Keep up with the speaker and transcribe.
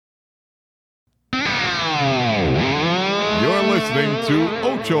listening to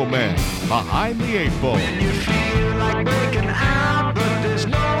Ocho Man Behind the Eight Ball. When you feel like breaking out, but there's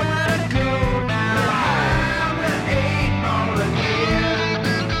nowhere to go now. I'm the eight ball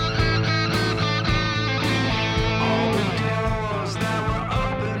again. All the doors that were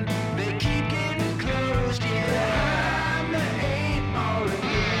open, they keep getting closed. Yeah, I'm the eight ball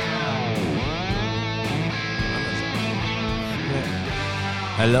again.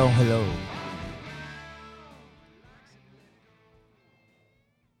 Hello, hello.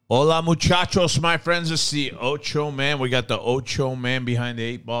 Hola, muchachos, my friends. It's the Ocho Man. We got the Ocho Man Behind the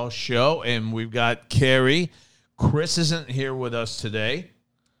Eight Ball show, and we've got Carrie. Chris isn't here with us today,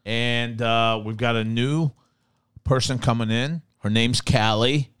 and we've got a new person coming in. Her name's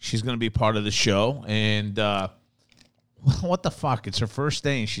Callie. She's going to be part of the show, and what the fuck? It's her first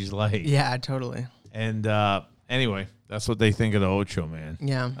day, and she's late. Yeah, totally. And anyway, that's what they think of the Ocho Man.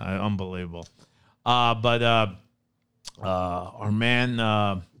 Yeah. Unbelievable. But our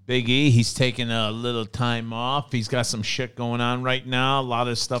man, Big E, he's taking a little time off. He's got some shit going on right now, a lot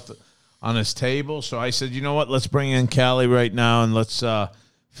of stuff on his table. So I said, you know what? Let's bring in Callie right now, and let's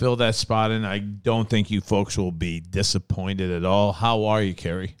fill that spot in. I don't think you folks will be disappointed at all. How are you,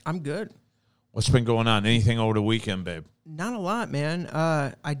 Carrie? I'm good. What's been going on? Anything over the weekend, babe? Not a lot, man.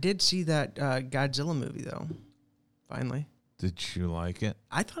 I did see that Godzilla movie, though, finally. Did you like it?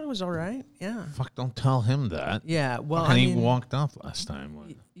 I thought it was all right. Yeah. Fuck, don't tell him that. Yeah, well, And I he mean, walked off last time.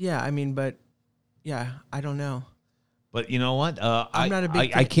 yeah, I mean, but, yeah, I don't know. But you know what? I'm not a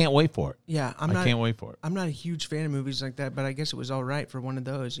big I can't wait for it. Yeah, I can't wait for it. I'm not a huge fan of movies like that, but I guess it was all right for one of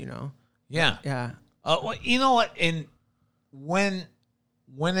those, you know? Yeah. Yeah. Well, you know what? And when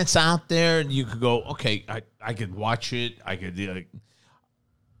it's out there, you could go, okay, I could watch it. I could.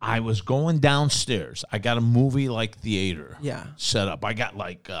 I was going downstairs. I got a movie like theater. Yeah. Set up. I got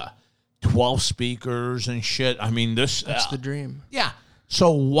like 12 speakers and shit. I mean, this. That's the dream. Yeah. So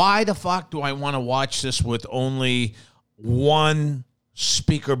why the fuck do I want to watch this with only one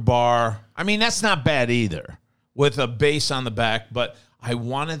speaker bar? I mean, that's not bad either, with a bass on the back, but I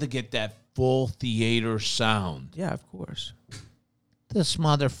wanted to get that full theater sound. Yeah, of course. This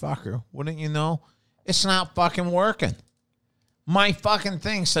motherfucker, wouldn't you know? It's not fucking working. My fucking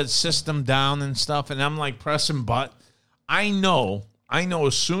thing said system down and stuff, and I'm like pressing button. I know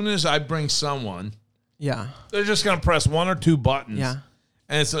as soon as I bring someone, Yeah. they're just going to press one or two buttons. Yeah.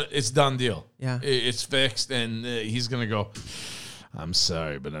 And it's done deal. Yeah. It's fixed, and he's going to go, I'm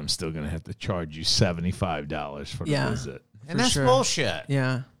sorry, but I'm still going to have to charge you $75 for the visit. And that's bullshit.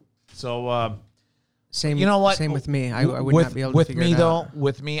 Yeah. So, Same. you know what? Same with me. I would not be able to figure it out.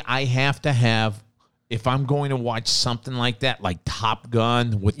 With me, I have to have, if I'm going to watch something like that, like Top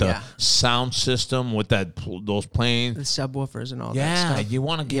Gun with the sound system, with those planes. The subwoofers and all that Yeah, stuff. you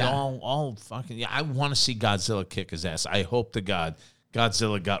want to get all fucking. Yeah, I want to see Godzilla kick his ass. I hope to God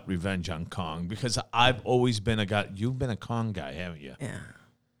Godzilla got revenge on Kong, because I've always been a guy. You've been a Kong guy, haven't you? Yeah.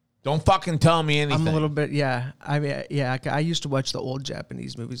 Don't fucking tell me anything. I'm a little bit, yeah. I mean, yeah, I used to watch the old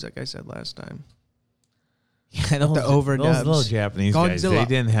Japanese movies, like I said last time. Yeah, the overdubs. Those little Japanese guys, Godzilla. they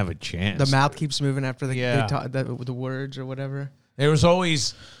didn't have a chance. The mouth keeps moving after they Yeah. talk, the words or whatever. There was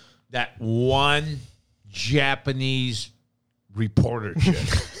always that one Japanese reporter chick.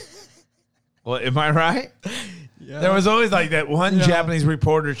 Well, am I right? Yeah. There was always like that one Japanese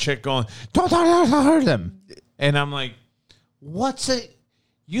reporter chick going, don't hurt them. And I'm like, what's it?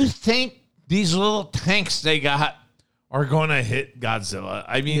 You think these little tanks they got are going to hit Godzilla?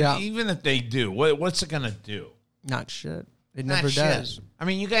 I mean, even if they do, what's it going to do? Not shit. It Not never shit. does. I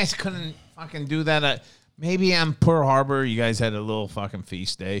mean, you guys couldn't fucking do that. Maybe on Pearl Harbor, you guys had a little fucking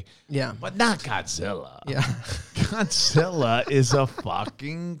feast day. Yeah. But not Godzilla. Yeah. Godzilla is a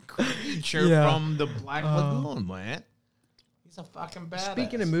fucking creature from the Black Lagoon, man. He's a fucking badass.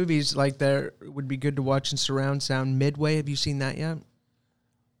 Speaking of movies, like there would be good to watch in surround sound. Midway, have you seen that yet?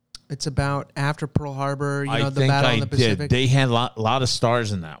 It's about after Pearl Harbor, you know, the battle in the Pacific. They had a lot of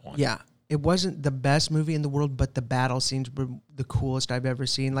stars in that one. Yeah. It wasn't the best movie in the world, but the battle scenes were the coolest I've ever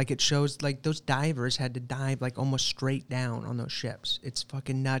seen. Like, it shows, like, those divers had to dive, like, almost straight down on those ships. It's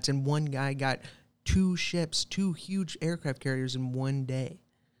fucking nuts. And one guy got 2 ships, 2 huge aircraft carriers in one day.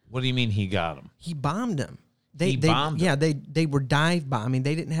 What do you mean he got them? He bombed them. He bombed them? Yeah, they were dive bombing.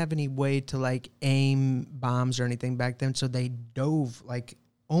 They didn't have any way to, like, aim bombs or anything back then, so they dove, like,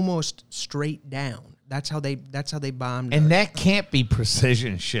 almost straight down. That's how they bombed. And that can't be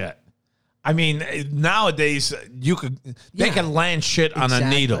precision shit. I mean, nowadays they can land shit on a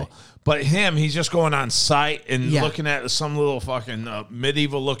needle, but he's just going on sight and looking at some little fucking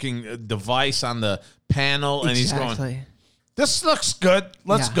medieval looking device on the panel, and he's going, "This looks good.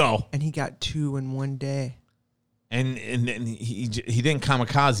 Let's go." And he got 2 in one day. And he didn't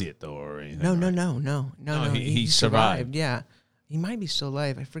kamikaze it though or anything. No. He survived. Yeah, he might be still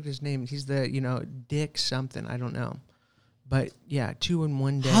alive. I forget his name. He's the Dick something. I don't know. But yeah, 2 in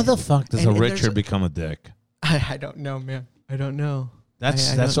 1 day. How the fuck does And a there's Richard become a dick? I don't know, man. I don't know.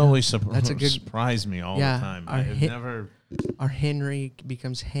 That's don't know. always That's a good- surprised me all Yeah, the time. our I've hit- never Our Henry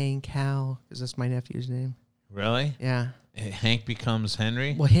becomes Hank Hal because that's my nephew's name. really. Yeah. Hank becomes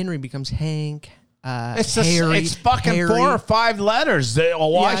Henry. Well, Henry becomes Hank. It's Harry. it's fucking Harry. 4 or 5 letters.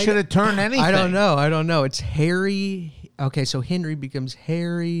 Why Yeah, should it turn anything? I don't know. It's Harry. Okay, so Henry becomes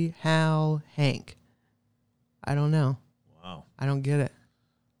Harry, Hal, Hank. I don't know. Wow. I don't get it.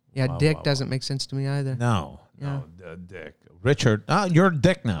 Yeah, Wow, Dick wow, doesn't make sense to me either. No. Dick. Richard. Oh, you're a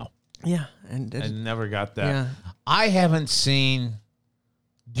dick now. Yeah, and I never got that. yeah. I haven't seen.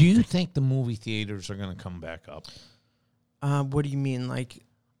 Do you think the movie theaters are going to come back up? What do you mean? Like,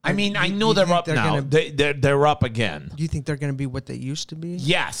 I mean, I you know they're think up now. gonna- They're up again. do you think they're going to be what they used to be?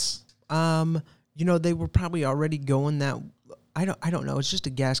 Yes. They were probably already going that. I don't know. It's just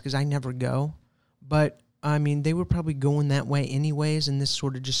a guess because I never go, but I mean, they were probably going that way anyways, and this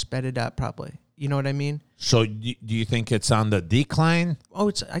sort of just sped it up, probably. You know what I mean? So do you think it's on the decline?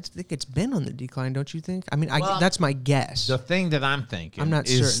 Oh, I think it's been on the decline, don't you think? I mean, Well, that's my guess. The thing that I'm thinking I'm not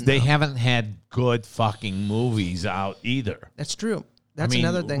is certain, they though. haven't had good fucking movies out either. That's true. That's I mean,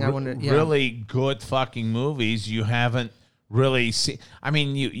 another thing I wanted. Yeah. Really good fucking movies you haven't really seen. I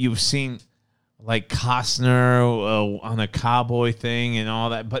mean, you've seen like Costner on a cowboy thing and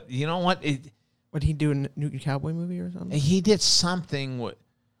all that, but you know what? Would he do a new cowboy movie or something? He did something with.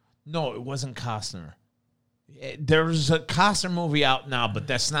 No, it wasn't Costner. There's a Costner movie out now, but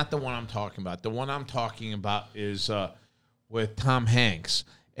that's not the one I'm talking about. The one I'm talking about is with Tom Hanks,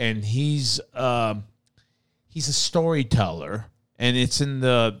 and he's a storyteller, and it's in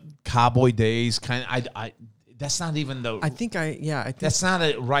the cowboy days kind of. I that's not even the. I think. That's not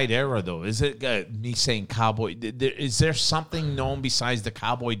a right era though, is it? Me saying cowboy. Is there something known besides the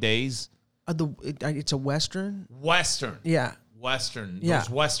cowboy days? It's a western. Western. Yeah. Western. Yeah. Those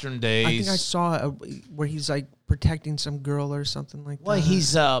Western days. I think I saw where he's like protecting some girl or something like Well, that.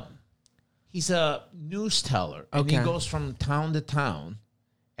 he's a news teller, and he Okay. goes from town to town,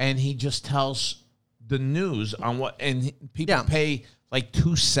 and he just tells the news on what, and people Yeah. pay like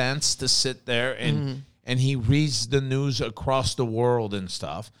 2 cents to sit there, and he reads the news across the world and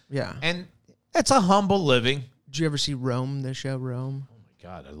stuff. Yeah. And it's a humble living. Did you ever see Rome? The show Rome. Oh my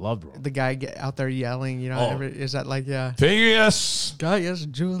God, I loved Rome. The guy get out there yelling. Oh. Is that like Phineas. Gaius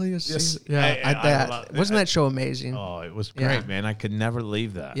Julius? Yes. Caesar? Yeah. Wasn't that show amazing? Oh, it was great, Yeah. man. I could never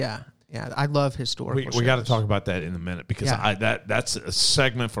leave that. Yeah. I love historical. We got to shows. talk about that in a minute because Yeah. that's a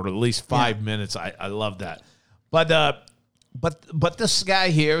segment for at least 5 minutes. I love that, but this guy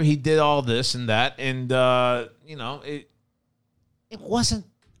here, he did all this and that, and it wasn't.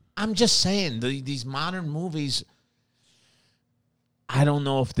 I'm just saying these modern movies. I don't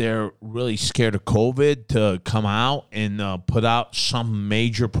know if they're really scared of COVID to come out and put out some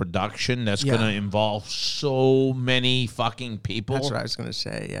major production that's Yeah. going to involve so many fucking people. That's what I was gonna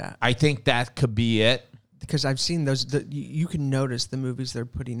say. Yeah. I think that could be it. Because I've seen those. You can notice the movies they're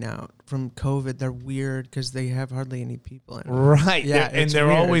putting out from COVID. They're weird because they have hardly any people in them. Right. Yeah, And it's they're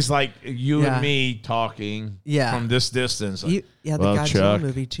weird. always like you Yeah. and me talking Yeah. from this distance. Like, The well, Godzilla Chuck.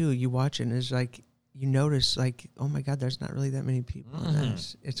 movie too. You watch it and it's like you notice like, oh my God, there's not really that many people in Mm-hmm.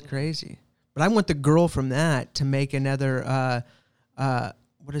 this. It's crazy. But I want the girl from that to make another.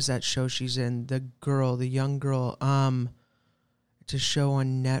 What is that show she's in? The young girl. It's a show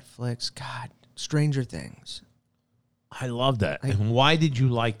on Netflix. God, Stranger Things. I love that. And why did you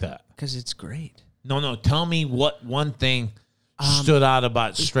like that? Because it's great. No. Tell me what one thing stood out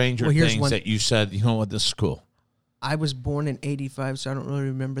about Stranger well, here's Things one- that you said, you know what, this is cool. I was born in '85, so I don't really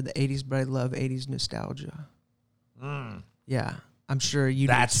remember the '80s, but I love '80s nostalgia. Yeah, I'm sure you.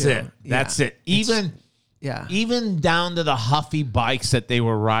 That's do too. it. That's it. Yeah. Even down to the Huffy bikes that they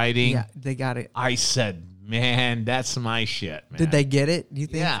were riding, Yeah, they got it. I said, man, that's my shit, man. Did they get it? Do you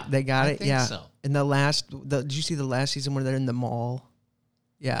think Yeah, they got I it? think Yeah. so. In did you see the last season where they're in the mall?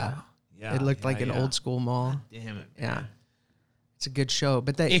 Yeah. Yeah, It looked like an yeah. old school mall. Damn it. Yeah. man. It's a good show,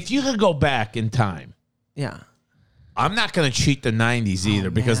 but they If you could go back in time, yeah. I'm not going to cheat the 90s either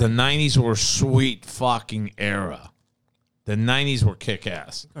because the man. 90s were sweet fucking era. The 90s were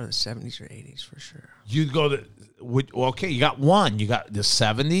kick-ass. Or the 70s or 80s for sure. You'd go to, okay, you got one. You got the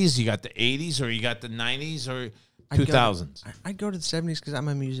 70s, you got the 80s, or you got the 90s or 2000s. I'd go to the 70s because I'm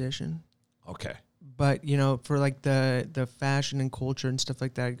a musician. Okay. But, for like the fashion and culture and stuff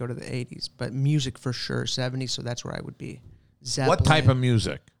like that, I'd go to the 80s. But music for sure, 70s, so that's where I would be. Zeppelin. What type of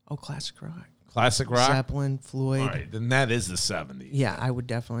music? Oh, classic rock. Classic rock? Zeppelin, Floyd. All right, then that is the 70s. Yeah, I would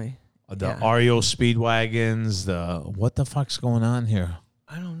definitely. The yeah. REO Speedwagons, what the fuck's going on here?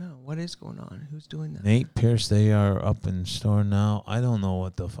 I don't know. What is going on? Who's doing that? Nate Pierce, they are up in store now. I don't know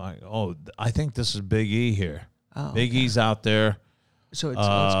what the fuck. Oh, I think this is Big E here. Oh, Big okay. E's out there. So it's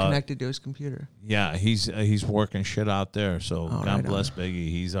connected to his computer. Yeah, he's working shit out there. So Oh, God right bless on. Big E.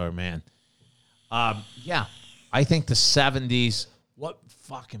 He's our man. Yeah, I think the 70s. What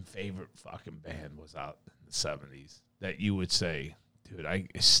fucking favorite fucking band was out in the 70s that you would say, dude, I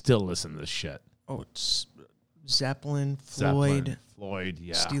still listen to this shit? Oh, it's Zeppelin, Zeppelin, Floyd,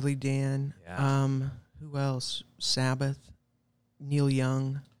 yeah. Steely Dan. Yeah. Who else? Sabbath, Neil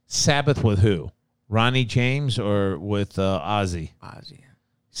Young, Sabbath with who? Ronnie James or with Ozzy? Ozzy.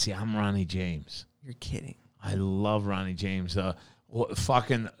 See, I'm Ronnie James. You're kidding. I love Ronnie James.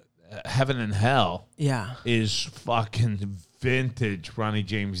 Fucking Heaven and Hell Yeah. is fucking vintage Ronnie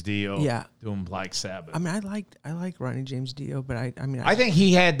James Dio. Yeah. Doing Black Sabbath. I mean, I like Ronnie James Dio, but I think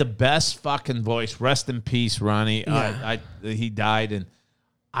he had the best fucking voice. Rest in peace, Ronnie. Yeah. He died, and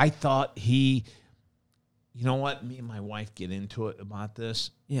I thought he. You know what? Me and my wife get into it about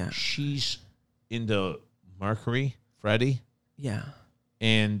this. Yeah. She's into Mercury, Freddie, yeah.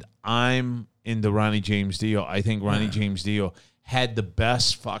 and I'm into Ronnie James Dio. I think Ronnie James Dio had the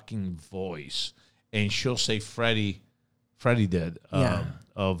best fucking voice, and she'll say Freddie did Yeah.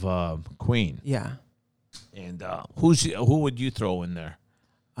 of Queen. Yeah. And who would you throw in there?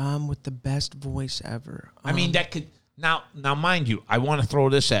 With the best voice ever. I mean, that could now mind you, I want to throw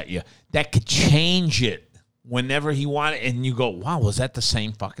this at you. That could change it whenever he wanted, and you go, "Wow, was that the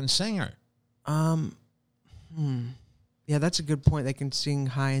same fucking singer?" Yeah, that's a good point. They can sing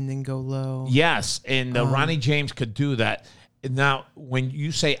high and then go low. Yes, and Ronnie James could do that. Now, when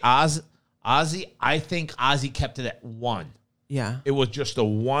you say Ozzy, I think Ozzy kept it at one. Yeah. It was just a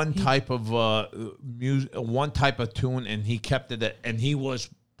one type of music, one type of tune, and he kept it at, and he was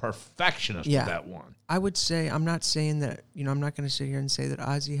perfectionist Yeah. with that one. I would say, I'm not saying that, I'm not going to sit here and say that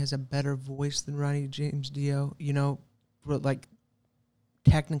Ozzy has a better voice than Ronnie James Dio, but like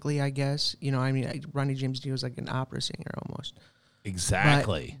technically, I guess, Ronnie James Dio is like an opera singer almost.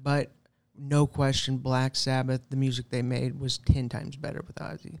 Exactly. But no question, Black Sabbath, the music they made was 10 times better with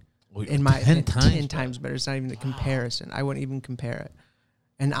Ozzy. Well, In my 10 opinion, times 10 times better. It's not even a comparison. I wouldn't even compare it.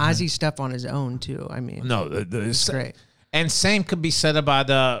 And Ozzy stuff on his own too. I mean, No, it's great. And same could be said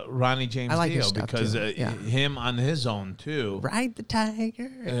about Ronnie James I like Dio his stuff, because too. Yeah. him on his own too. Ride the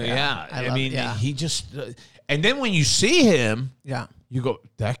Tiger. Yeah, I love mean, it, yeah. he just and then when you see him, Yeah. you go,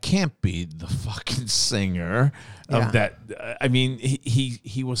 that can't be the fucking singer Yeah. of that. I mean,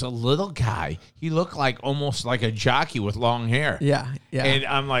 he was a little guy. He looked like almost like a jockey with long hair. Yeah. Yeah. And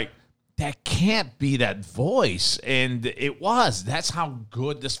I'm like, that can't be that voice. And it was. That's how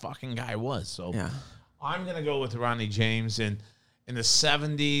good this fucking guy was. So yeah. I'm going to go with Ronnie James. And in the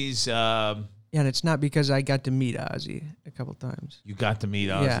 70s, Yeah, and it's not because I got to meet Ozzy a couple times. you got to meet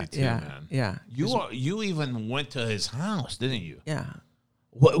Ozzy too, yeah, man. yeah. You even went to his house, didn't you? Yeah.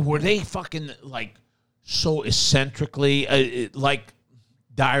 Were they fucking like so eccentrically like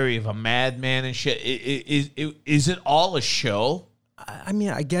Diary of a Madman and shit? Is it all a show? I mean,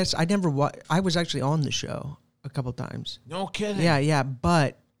 I guess I never I was actually on the show a couple times. No kidding. Yeah,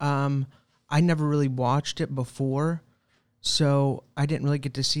 but I never really watched it before, so I didn't really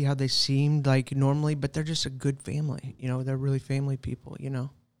get to see how they seemed like normally, but they're just a good family. They're really family people,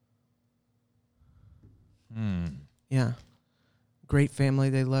 Yeah. Great family.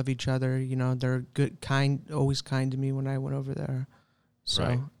 They love each other. They're good, always kind to me when I went over there. So,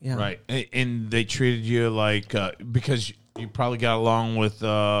 Right. yeah. Right. And they treated you like because you probably got along with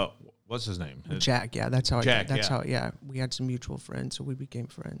what's his name? Jack, yeah, that's how. Jack, We had some mutual friends, so we became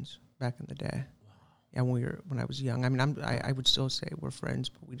friends back in the day. Yeah, when I was young. I mean, I would still say we're friends,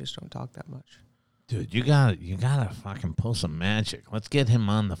 but we just don't talk that much. Dude, you gotta fucking pull some magic. Let's get him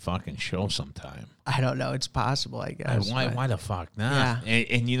on the fucking show sometime. I don't know. It's possible, I guess. Why the fuck not? Yeah.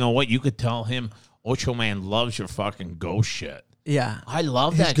 And you know what? You could tell him Ocho Man loves your fucking ghost shit. Yeah, I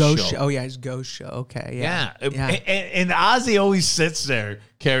love his that ghost show. Oh yeah, his ghost show. Okay, yeah, Yeah. And Ozzy always sits there,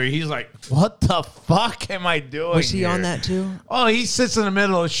 Carrie. He's like, what the fuck am I doing? Was he here? on that too? Oh, he sits in the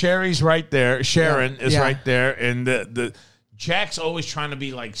middle. Sherry's right there. Sharon is Yeah. right there. And the Jack's always trying to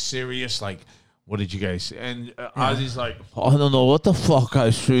be like serious, like, what did you guys say? And Ozzy's like, I don't know what the fuck I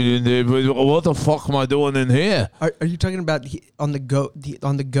should in there, but what the fuck am I doing in here? Are you talking about on the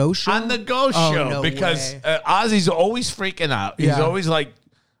ghost show? On the ghost Oh, show, no because way. Ozzy's always freaking out. He's Yeah. always like,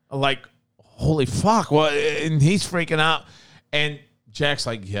 holy fuck! What? And he's freaking out. And Jack's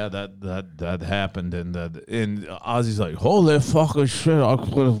like, yeah, that happened, and Ozzy's like, holy fucking shit, I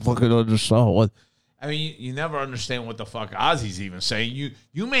couldn't fucking understand what. I mean, you never understand what the fuck Ozzy's even saying.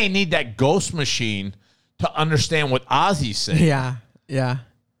 You may need that ghost machine to understand what Ozzy's saying. Yeah.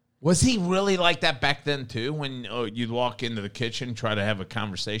 Was he really like that back then too? When you'd walk into the kitchen, try to have a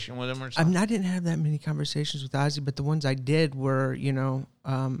conversation with him or I something? mean, I didn't have that many conversations with Ozzy, but the ones I did were,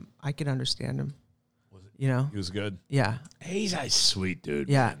 I could understand him. He was good. Yeah. He's a sweet dude.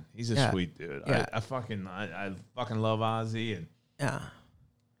 Yeah. Man. He's a sweet dude. Yeah. I fucking love Ozzy, and Yeah.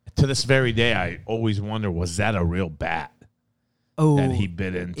 to this very day, I always wonder, was that a real bat Oh, that he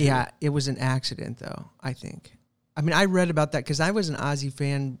bit into? yeah. It was an accident, though, I think. I mean, I read about that because I was an Ozzy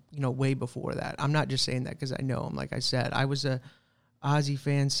fan, way before that. I'm not just saying that because I know him. Like I said, I was a Ozzy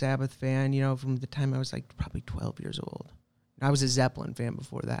fan, Sabbath fan, from the time I was like probably 12 years old. I was a Zeppelin fan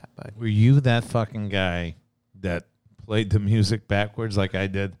before that, but Were you that fucking guy that played the music backwards like I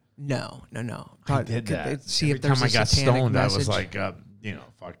did? no. I did that. See Every if there's time I a got satanic stoned, message. I was like,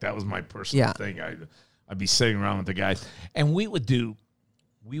 fuck, that was my personal thing. I'd be sitting around with the guys, and we would do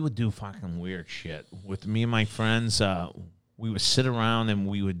fucking weird shit with me and my friends. We would sit around and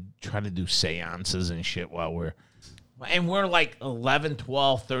we would try to do seances and shit while we're like 11,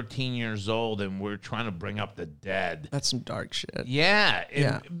 12, 13 years old, and we're trying to bring up the dead. That's some dark shit. Yeah.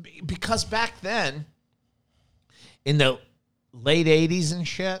 Yeah. Because back then, in the late 80s and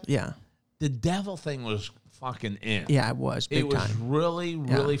shit, Yeah. the devil thing was fucking in. Yeah, it was big It was time. really,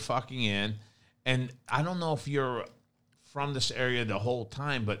 really fucking in. And I don't know if you're from this area the whole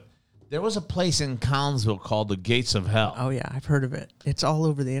time, but there was a place in Collinsville called the Gates of Hell. Oh yeah, I've heard of it. It's all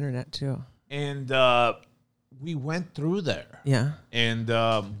over the internet too. And we went through there. Yeah. And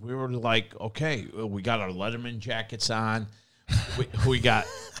we were like, okay, we got our Letterman jackets on.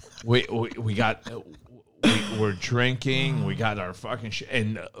 We're drinking. We got our fucking shit.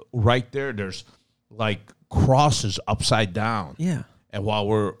 And right there's like crosses upside down. Yeah. And while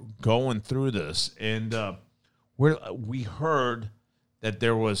we're going through this, and we heard that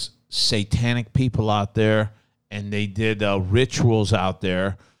there was satanic people out there, and they did rituals out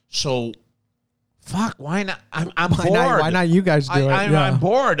there. So, fuck, why not? I'm bored. Why not you guys do it? I'm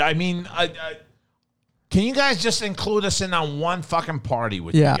bored. I mean, can you guys just include us in on one fucking party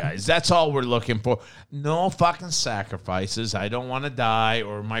with you guys? That's all we're looking for. No fucking sacrifices. I don't want to die,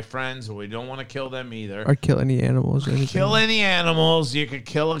 or my friends, we don't want to kill them either. Or kill any animals. Or anything. Kill any animals. You could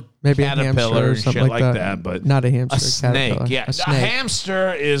kill a Maybe caterpillar a and hamster or shit something like that, but not a hamster. a snake. caterpillar. Yeah, a snake.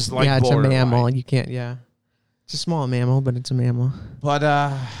 hamster is like it's borderline. a mammal. You can't. Yeah, it's a small mammal, but it's a mammal. But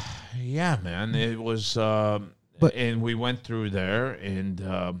yeah, man, it was. And we went through there, and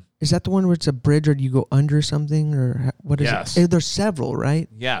Is that the one where it's a bridge, or do you go under something, or what is Yes. it? There's several, right?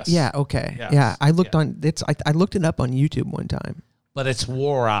 yes, Yeah. Okay. Yes. Yeah. I looked Yeah. on. I looked it up on YouTube one time. but it's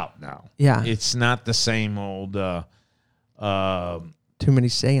wore out now. Yeah. It's not the same old. Too many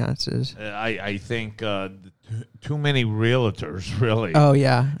seances. I think too many realtors really. Oh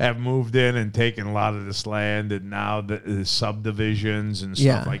yeah. Have moved in and taken a lot of this land, and now the subdivisions and stuff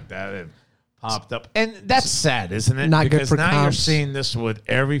Yeah. like that have popped up. And that's sad, isn't it? Not good because for now comps. you're seeing this with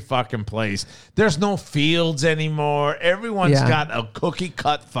every fucking place. There's no fields anymore. Everyone's Yeah. got a cookie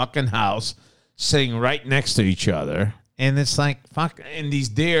cut fucking house sitting right next to each other. And it's like, fuck, and these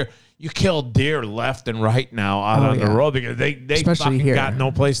deer, you kill deer left and right now out on the yeah. road because they Especially fucking here. got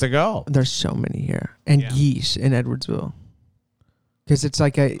no place to go. There's so many here, and Yeah. geese in Edwardsville. Because it's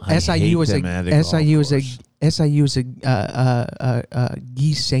like a I SIU hate is them at a golf SIU is a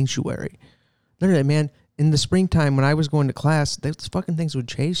geese sanctuary. Literally, man, in the springtime when I was going to class, those fucking things would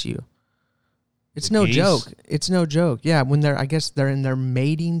chase you. It's The no geese? joke. It's no joke. Yeah, when I guess they're in their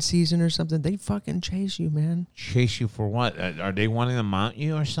mating season or something, they fucking chase you, man. Chase you for what? Are they wanting to mount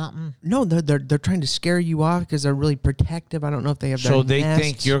you or something? No, they're trying to scare you off because they're really protective. I don't know if they have their So they nests.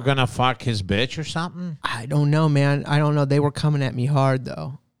 think you're gonna fuck his bitch or something? I don't know, man. I don't know. They were coming at me hard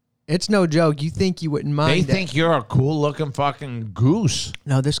though. It's no joke. You think you wouldn't mind? They it. think you're a cool looking fucking goose.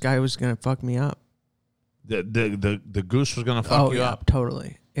 No, this guy was gonna fuck me up. The goose was gonna fuck you up.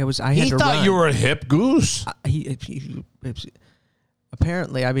 Totally. It was. I had He to thought run. you were a hip goose. He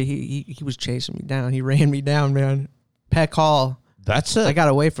apparently. I mean, he was chasing me down. He ran me down, man. Peck Hall. That's it. I got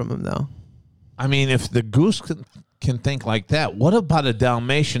away from him though. I mean, if the goose can think like that, what about a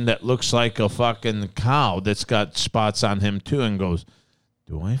Dalmatian that looks like a fucking cow that's got spots on him too and goes,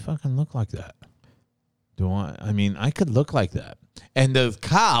 do I fucking look like that? I mean, I could look like that. And the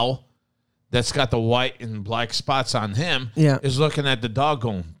cow that's got the white and black spots on him Yeah. is looking at the dog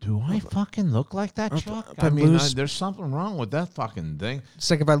going, do I fucking look like that, Chuck? if I I mean, lose- there's something wrong with that fucking thing.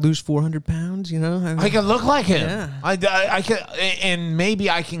 It's like if I lose 400 pounds, you know. I can look like him. Yeah. I can, and maybe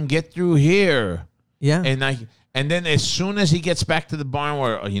I can get through here. Yeah. And then as soon as he gets back to the barn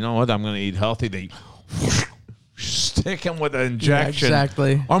where, you know what, I'm going to eat healthy, they stick him with an injection. Yeah,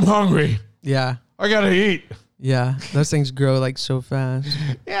 exactly. I'm hungry. Yeah. I got to eat. Yeah. Those things grow like so fast.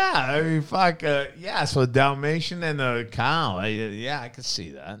 Yeah, I mean, fuck. Yeah, so Dalmatian and a cow. I could see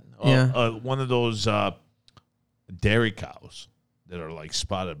that. Yeah. One of those dairy cows that are like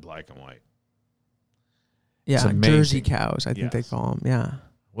spotted black and white. Yeah. amazing. Jersey cows, I think they Yes. call them. Yeah.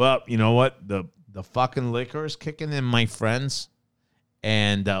 Well, you know what? The fucking liquor is kicking in, my friends.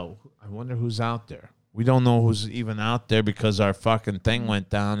 And I wonder who's out there. We don't know who's even out there because our fucking thing went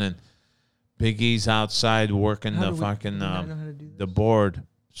down and Big E's outside working How the do we- fucking do we not know how to do the this? board.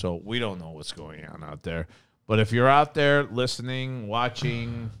 So we don't know what's going on out there. But if you're out there listening,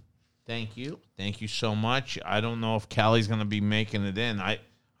 watching, thank you. Thank you so much. I don't know if Callie's going to be making it in. I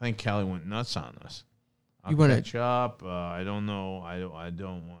think Callie went nuts on us. I'll You wanna- catch up. I don't know. I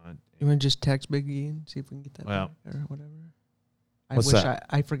don't want. You want to just text Biggie and see if we can get that Well, back or whatever? what's that?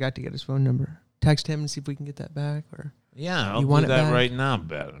 I forgot to get his phone number. Text him and see if we can get that back. Or Yeah, I'll You do want it that back? right now.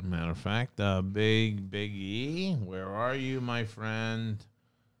 Matter of fact, Big E, where are you, my friend?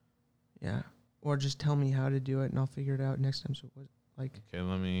 yeah, or just tell me how to do it and I'll figure it out next time. So it was like Okay,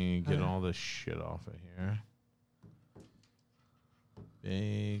 let me get all this shit off of here.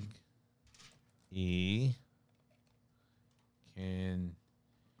 Big E, can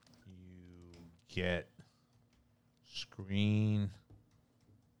you get screen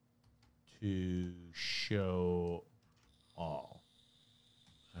to show all?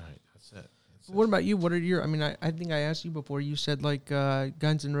 All right, that's it. What about you? What are your? I mean, I think I asked you before. You said like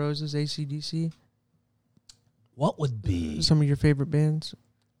Guns N' Roses, AC/DC. What would be? Some of your favorite bands.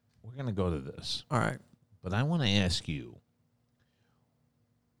 We're gonna go to this, All right. but I want to ask you.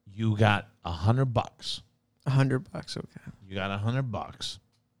 You got $100. $100. Okay. You got $100,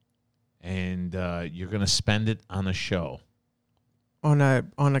 and you're gonna spend it on a show, On a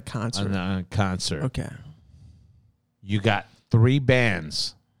concert. on a concert. Okay. You got 3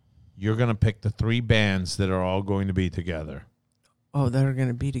 bands. You're gonna pick the 3 bands that are all going to be together. Oh, that are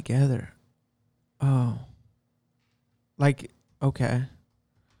gonna be together. Oh. Like okay.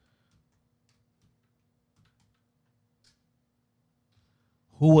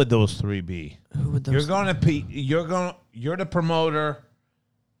 Who would those 3 be? Who would those? You're the promoter.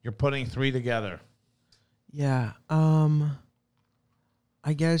 You're putting 3 together. Yeah.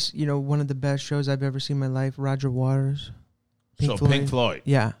 I guess one of the best shows I've ever seen in my life. Roger Waters. Pink Floyd.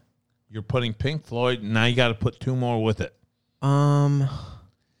 Yeah. You're putting Pink Floyd. Now you got to put 2 more with it. Now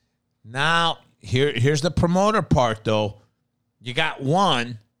here's the promoter part though. You got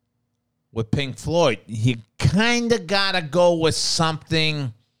 1 with Pink Floyd. You kind of got to go with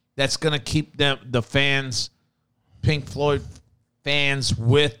something that's going to keep the fans, Pink Floyd fans,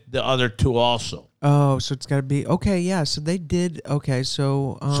 with the other 2 also. Oh, so it's got to be okay. Yeah. So they did. Okay.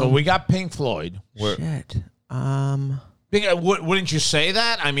 So. So we got Pink Floyd. Shit. Wouldn't you say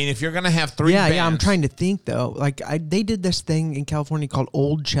that? I mean, if you're going to have 3 Yeah, bands. yeah. I'm trying to think though. Like they did this thing in California called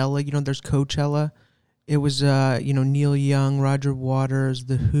Old Cella. There's Coachella. It was Neil Young, Roger Waters,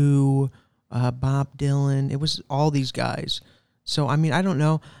 The Who, Bob Dylan. It was all these guys. So I mean, I don't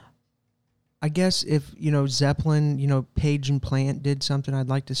know. I guess if Zeppelin, Page and Plant did something, I'd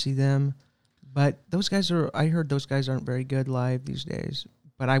like to see them. But those guys I heard those guys aren't very good live these days.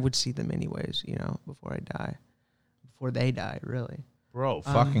 But I would see them anyways, before I die. Before they die, really. Bro,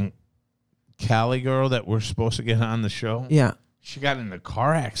 fucking Cali girl that we're supposed to get on the show. Yeah. She got in a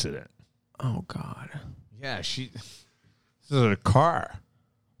car accident. Oh God. Yeah, this is a car.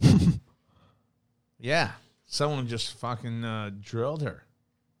 Yeah, someone just fucking drilled her.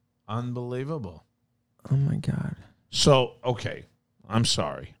 Unbelievable. Oh my God. So, okay, I'm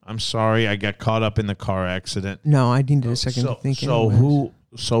sorry. I got caught up in the car accident. No, I needed a second to think. anyways.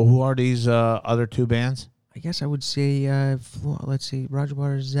 Who are these other 2 bands? I guess I would say, let's see, Roger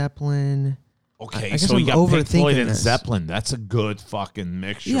Waters, Zeppelin. Okay, I guess so you I'm got Pink Floyd overthinking and this. Zeppelin. That's a good fucking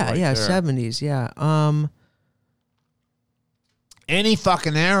mixture. Yeah, right yeah, there. 70s, yeah. Any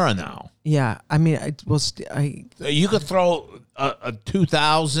fucking era now. Yeah, I mean, You could throw a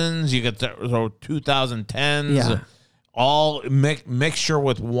 2000s. You could throw 2010s. Yeah. All mixture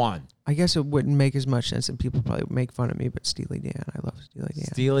with 1. I guess it wouldn't make as much sense, and people probably would make fun of me, but Steely Dan, I love Steely Dan.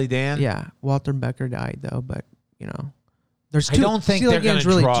 Steely Dan. Yeah, Walter Becker died, though, but, there's 2. I don't think Steely they're going Dan's to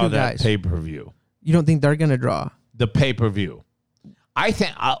really draw 2 that guys. pay-per-view. You don't think they're going to draw? The pay-per-view. I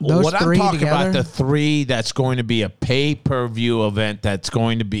think Those what I'm three talking about, together? the three that's going to be a pay-per-view event that's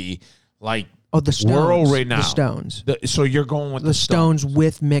going to be like the Stones. world renowned. The Stones. So you're going with The Stones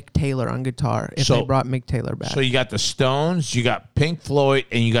with Mick Taylor on guitar. If So- they brought Mick Taylor back. So you got the Stones, you got Pink Floyd,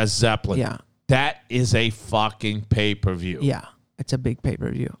 and you got Zeppelin. Yeah. That is a fucking pay-per-view. Yeah, it's a big pay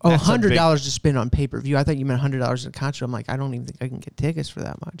per view. Oh, That's a big- $100 to spend on pay per view. I thought you meant $100 at a concert. I'm like, I don't even think I can get tickets for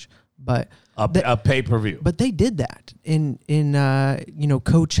that much. But A pay-per-view. but they did that in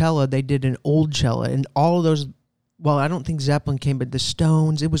Coachella. They did an old Cella, and all of those. Well, I don't think Zeppelin came, but the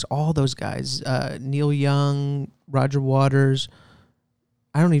Stones. It was all those guys. Neil Young, Roger Waters.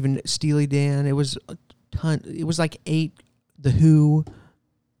 I don't even Steely Dan. It was a ton. It was like 8. The Who.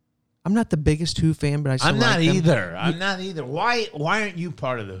 I'm not the biggest Who fan, but I still I'm not like them. either. I'm not either. Why aren't you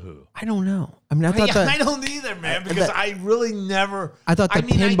part of the Who? I don't know. I mean, I thought I don't either, man, because I really never. I thought the I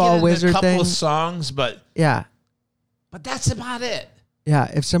Pinball get into Wizard a couple thing- of songs, but yeah. that's about it.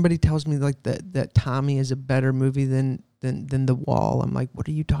 Yeah, if somebody tells me like that Tommy is a better movie than The Wall, I'm like, what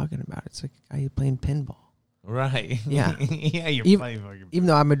are you talking about? It's like a guy playing pinball. Right. Yeah. Yeah, you're Even- playing fucking. Even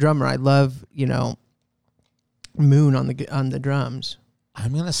though I'm a drummer, I love Moon on the drums.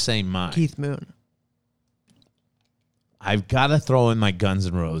 I'm gonna say mine. Keith Moon. I've got to throw in my Guns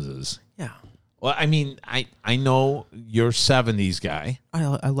N' Roses. Yeah, Well, I mean, I know you're 70s guy.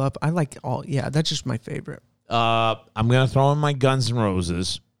 I like all. Yeah, that's just my favorite. I'm gonna throw in my Guns N'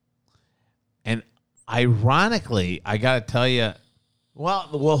 Roses, and ironically, I gotta tell you, well,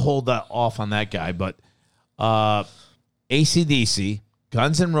 we'll hold that off on that guy, but AC/DC,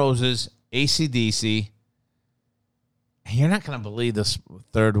 Guns N' Roses, AC/DC. And you're not gonna believe this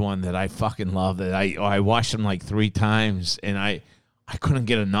third one that I fucking love. That I watched them like 3 times, and I couldn't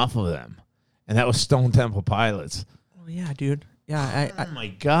get enough of them, and that was Stone Temple Pilots. Oh yeah, dude. Yeah, Oh my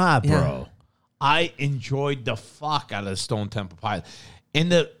God, Yeah. bro. I enjoyed the fuck out of Stone Temple Pilots. In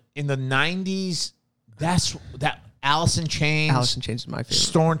the 90s, that Alice in Chains, Alice in Chains is my favorite.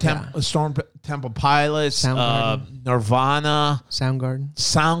 Stone Temple Pilots, Soundgarden. Nirvana, Soundgarden.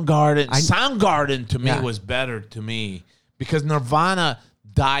 Soundgarden. Soundgarden to me Yeah. was better to me because Nirvana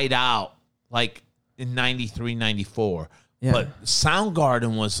died out like in 93, 94. Yeah. But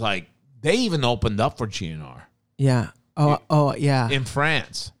Soundgarden was like, they even opened up for GNR Yeah. Oh yeah. in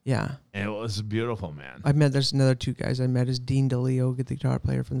France. Yeah. And it was beautiful, man. There's another 2 guys I met is Dean DeLeo, the guitar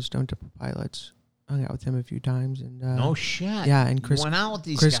player from the Stone Temple Pilots. Hung out with him a few times, and No shit. yeah, and Chris You went out with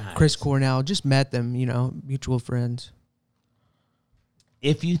these Chris guys. Chris Cornell. Just met them, mutual friends.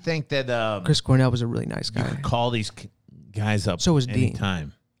 If you think that Chris Cornell was a really nice you guy. could call these guys up So was Dean.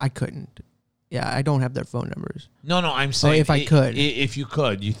 anytime. I couldn't. Yeah, I don't have their phone numbers. No, I'm saying if I could. if you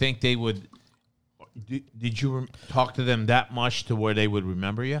could, you think they would? Did you talk to them that much to where they would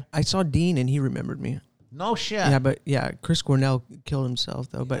remember you? I saw Dean and he remembered me. No shit. Yeah, but Chris Cornell killed himself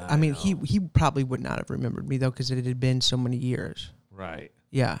though. But Yeah, I mean, I know. he probably would not have remembered me though because it had been so many years. Right.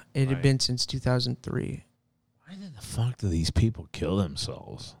 Yeah, it had Right. been since 2003. Why the fuck do these people kill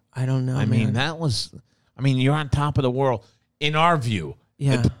themselves? I don't know. I mean, you're on top of the world in our view,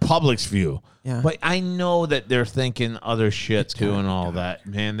 Yeah. in the public's view. Yeah. But I know that they're thinking other shit too gotta and be all that,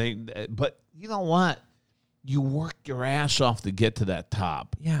 man. But you know what? You work your ass off to get to that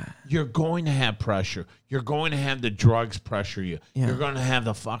top. Yeah. You're going to have pressure. You're going to have the drugs pressure you. Yeah. You're going to have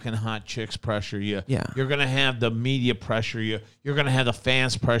the fucking hot chicks pressure you. Yeah. You're going to have the media pressure you. You're going to have the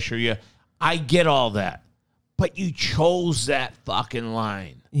fans pressure you. I get all that. But you chose that fucking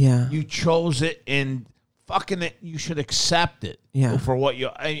line. Yeah. You chose it, and fucking it, you should accept it. Yeah. For what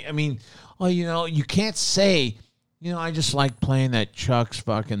I mean, you can't say, I just like playing at Chuck's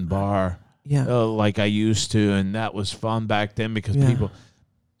fucking bar. Yeah. Like I used to, and that was fun back then because Yeah. people.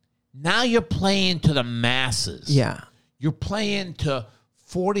 Now you're playing to the masses. Yeah. You're playing to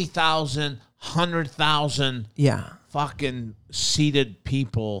 40,000, 100,000 Yeah. fucking seated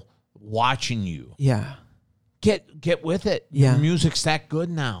people watching you. Yeah. Get with it. Yeah. Your music's that good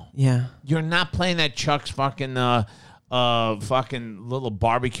now. Yeah. You're not playing at Chuck's fucking fucking little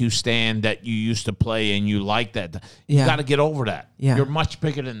barbecue stand that you used to play and you like that. You Yeah. got to get over that. Yeah. You're much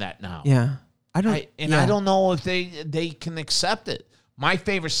bigger than that now. Yeah. I don't. I don't know if they can accept it. My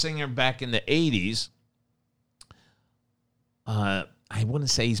favorite singer back in the 80s, I wouldn't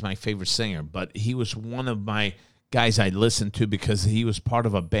say he's my favorite singer, but he was one of my guys I listened to because he was part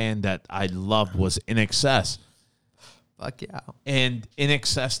of a band that I loved was In Excess. Fuck yeah. And In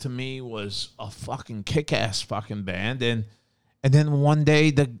Excess to me was a fucking kick-ass fucking band. And then one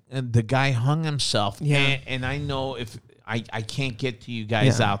day the guy hung himself. Yeah. And I know if I can't get to you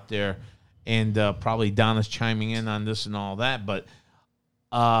guys Yeah. out there, and probably Donna's chiming in on this and all that, but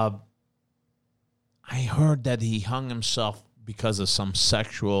I heard that he hung himself because of some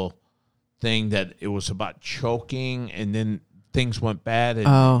sexual thing that it was about choking, and then things went bad.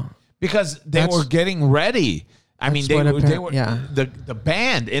 And because they were getting ready. I mean, they were the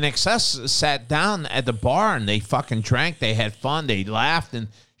band In Excess sat down at the bar and they fucking drank. They had fun. They laughed and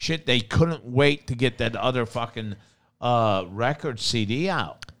shit. They couldn't wait to get that other fucking record CD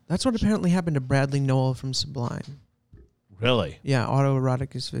out. That's what apparently happened to Bradley Nowell from Sublime. Really? Yeah,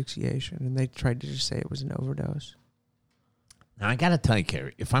 autoerotic asphyxiation, and they tried to just say it was an overdose. Now I gotta tell you,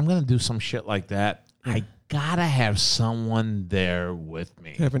 Carrie, if I'm gonna do some shit like that, I gotta have someone there with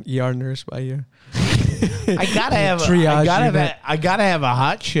me. Have an ER nurse by you. I gotta have I gotta have a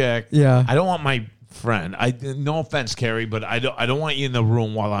hot chick. Yeah. I don't want my friend. No offense, Carrie, but I don't want you in the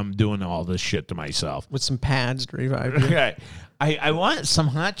room while I'm doing all this shit to myself. With some pads to revive you. Okay. I want some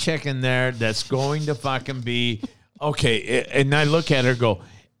hot chick in there that's going to fucking be okay. And I look at her and go,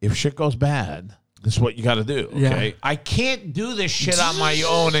 if shit goes bad, this is what you gotta do. Okay. Yeah. I can't do this shit on my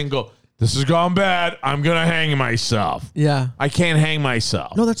own and go, this has gone bad. I'm gonna hang myself. Yeah. I can't hang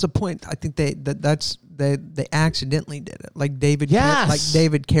myself. No, that's the point. I think they accidentally did it. Like David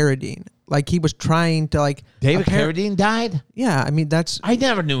Carradine. Like he was trying to like David Carradine died? Yeah, I mean I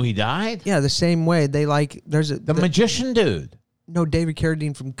never knew he died. Yeah, the same way they like the magician dude. No, David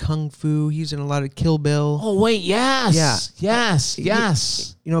Carradine from Kung Fu. He's in a lot of Kill Bill. Oh wait, yes. Yeah.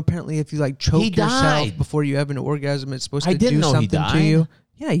 Yes. You know, apparently if you like choke yourself before you have an orgasm, it's supposed to do something to you.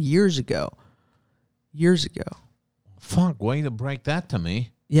 Yeah, years ago. Fuck, way to break that to me.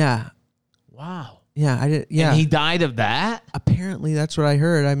 Yeah. Wow. Yeah, I did. Yeah. And he died of that? Apparently, that's what I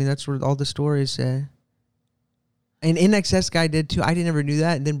heard. I mean, that's what all the stories say. And NXS guy did too. I never knew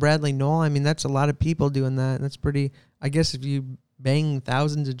that. And then Bradley Nowell. I mean, that's a lot of people doing that. That's pretty. I guess if you bang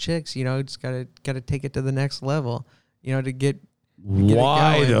thousands of chicks, you know, it's gotta take it to the next level. You know, to get.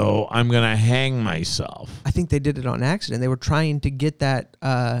 Why though? I'm gonna hang myself. I think they did it on accident. They were trying to get that.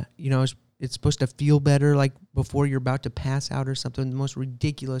 You know, it's supposed to feel better, like before you're about to pass out or something. The most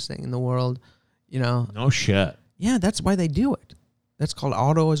ridiculous thing in the world. You know. No shit. Yeah, that's why they do it. That's called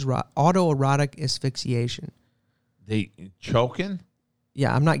autoerotic asphyxiation. They choking?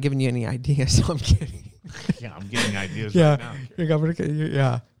 Yeah, I'm not giving you any ideas. So I'm kidding. Yeah, I'm getting ideas right now.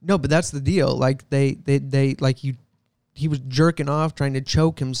 Yeah. No, but that's the deal. Like they like you. He was jerking off, trying to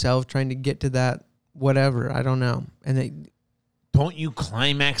choke himself, trying to get to that whatever. I don't know. And they don't you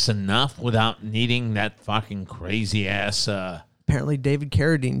climax enough without needing that fucking crazy ass. Apparently, David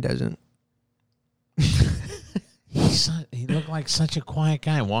Carradine doesn't. He looked like such a quiet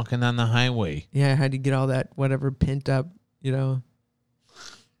guy walking on the highway. Yeah, I had to get all that whatever pent up, you know.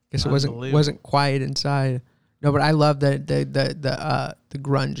 Guess it wasn't quiet inside. No, but I love the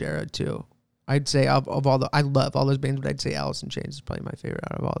grunge era too. I'd say of all I love all those bands, but I'd say Alice in Chains is probably my favorite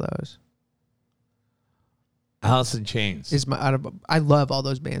out of all those. Alice in Chains is I love all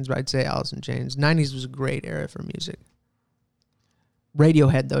those bands, but I'd say Alice in Chains. 90s was a great era for music.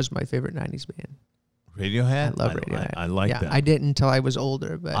 Radiohead, that was my favorite 90s band. Radiohead? I love Radiohead. I like that. I didn't until I was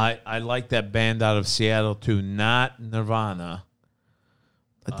older, but I like that band out of Seattle too, not Nirvana.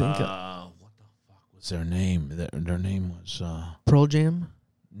 I think what the fuck was their name? Their name was Pearl Jam?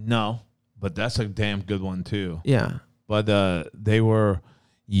 No, but that's a damn good one too. Yeah. But they were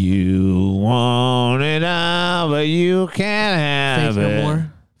you want it all, but you can't have Faith it. No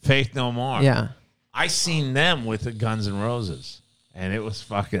More? Faith No More. Yeah. I seen them with the Guns N' Roses, and it was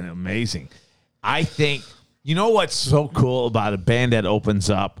fucking amazing. I think, you know what's so cool about a band that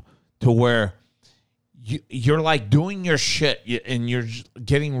opens up to where you're like doing your shit and you're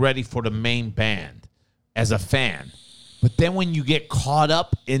getting ready for the main band as a fan. But then when you get caught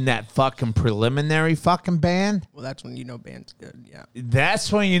up in that fucking preliminary fucking band. Well, that's when you know band's good, yeah.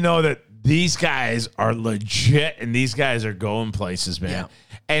 That's when you know that these guys are legit and these guys are going places, man.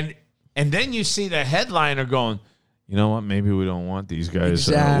 Yeah. And then you see the headliner going, you know what? Maybe we don't want these guys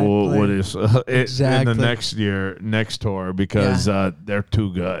exactly. In the next tour because they're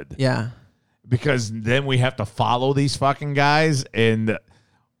too good. Yeah. Because then we have to follow these fucking guys, and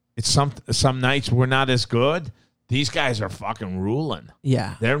it's some nights we're not as good. These guys are fucking ruling.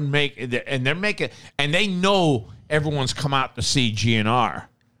 Yeah. They're making, and they know everyone's come out to see GNR.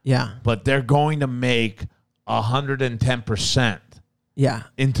 Yeah. But they're going to make 110%. Yeah.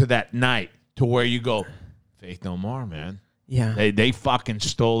 Into that night to where you go, Faith No More, man. Yeah. They fucking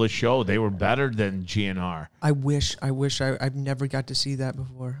stole the show. They were better than GNR. I wish I've never got to see that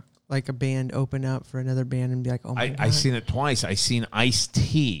before. Like a band open up for another band and be like, oh my God. I seen it twice. I seen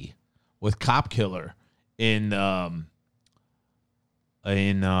Ice-T with Cop Killer in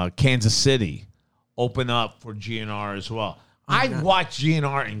Kansas City open up for GNR as well. I watched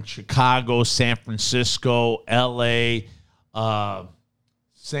GNR in Chicago, San Francisco, LA,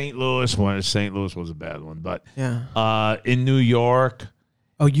 St. Louis. Well, St. Louis was a bad one, but Yeah. in New York.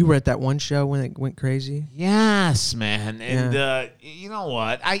 Oh, you were at that one show when it went crazy? Yes, man. And you know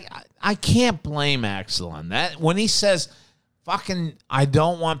what? I can't blame Axel on that. When he says, fucking, I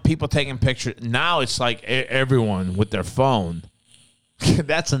don't want people taking pictures. Now it's like everyone with their phone.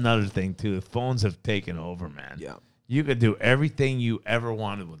 That's another thing, too. The phones have taken over, man. Yeah. You could do everything you ever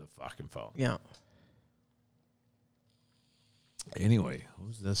wanted with a fucking phone. Yeah. Anyway,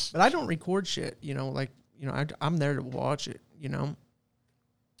 who's this? But I don't record shit, I'm there to watch it,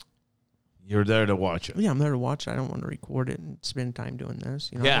 You're there to watch it. Yeah, I'm there to watch it. I don't want to record it and spend time doing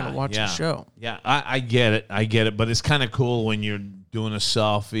this. I Yeah, want to watch the show. Yeah, I get it. But it's kind of cool when you're doing a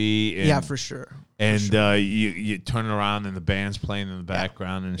selfie. And, Yeah, for sure. And you turn around and the band's playing in the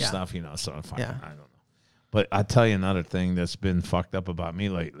background and stuff, So I don't know. But I'll tell you another thing that's been fucked up about me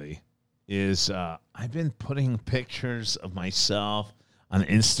lately is I've been putting pictures of myself on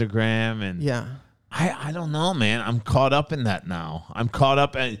Instagram. And I don't know, man. I'm caught up in that now. I'm caught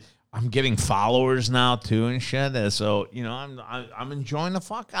up and I'm getting followers now too and shit. And so, I'm enjoying the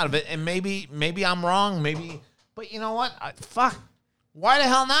fuck out of it. And maybe I'm wrong. But you know what? Fuck. Why the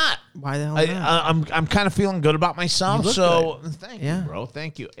hell not? Why the hell not? I'm kind of feeling good about myself. So good. thank you, bro.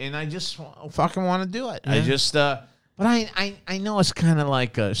 Thank you. And I just fucking want to do it. I just, but I know it's kind of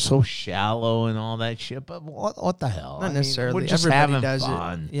like so shallow and all that shit. But what the hell? Not necessarily. We're just Everybody having does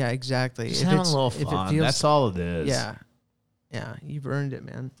fun. it. Yeah, exactly. Just having a little fun. That's all it is. Yeah. Yeah, you've earned it,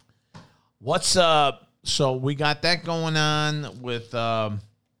 man. What's so we got that going on with what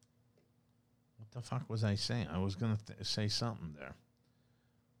the fuck was I saying? I was gonna say something there.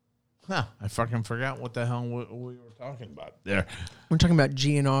 Huh, I fucking forgot what the hell we were talking about there. We're talking about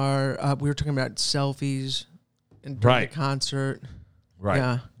GNR. We were talking about selfies and during the concert. Right.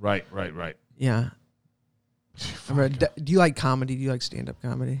 Yeah. Right. Yeah. Do you like comedy? Do you like stand-up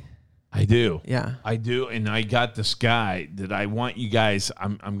comedy? I do. Yeah. I do. And I got this guy that I want you guys,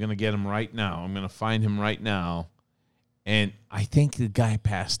 I'm going to get him right now. I'm going to find him right now. And I think the guy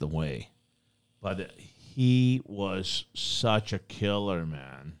passed away. But he was such a killer,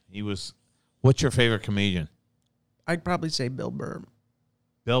 man. He was. What's your favorite comedian? I'd probably say Bill Burr.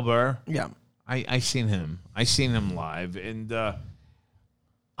 Bill Burr? Yeah. I seen him. I seen him live. And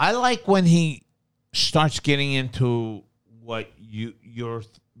I like when he starts getting into what you're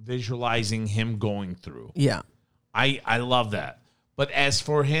visualizing him going through. Yeah. I love that. But as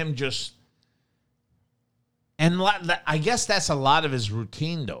for him just... And I guess that's a lot of his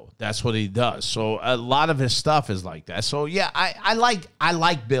routine, though. That's what he does. So a lot of his stuff is like that. So, yeah, I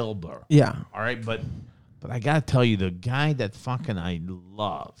like Bill Burr. Yeah. All right, but I got to tell you, the guy that fucking I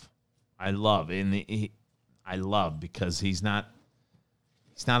love, and I love because he's not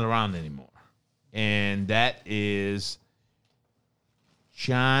around anymore. And that is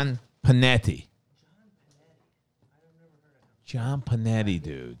John Panetti. John Panetti,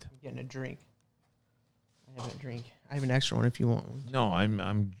 dude. I'm getting a drink. I have a drink. I have an extra one if you want one. No,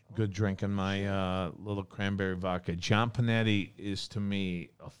 I'm good drinking my little cranberry vodka. John Panetti is to me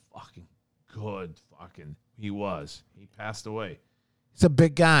a fucking good fucking. He passed away. He's a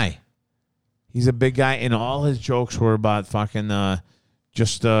big guy. And all his jokes were about fucking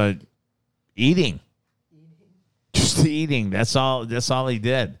just eating. Just eating. That's all he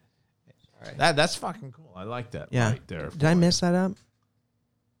did. All right. That's fucking cool. I like that. Yeah. Right there. Did I mess that up?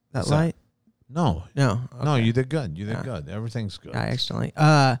 That light? No. No. Okay. No, you did good. Good. Everything's good. I accidentally.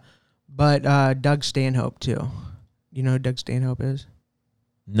 But Doug Stanhope too. You know who Doug Stanhope is?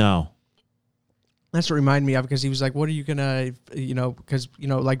 No. That's what reminded me of because he was like, "What are you gonna, because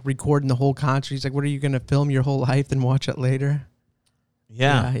like recording the whole concert." He's like, "What are you gonna film your whole life and watch it later?"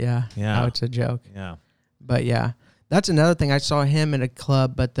 Yeah. Oh, it's a joke. Yeah. But yeah, that's another thing. I saw him in a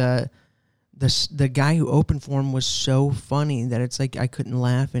club, but the guy who opened for him was so funny that it's like I couldn't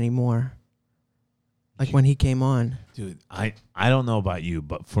laugh anymore. Like when he came on. Dude, I don't know about you,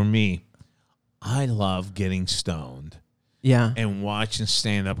 but for me, I love getting stoned. Yeah. And watching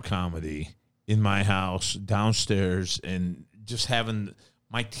stand-up comedy in my house downstairs and just having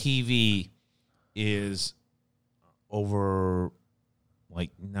my TV is over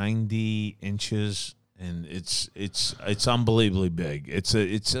like 90 inches and it's unbelievably big. It's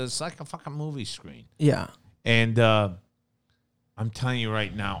like a fucking movie screen. Yeah. And I'm telling you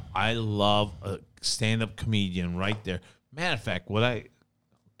right now, I love a stand-up comedian right there. Matter of fact,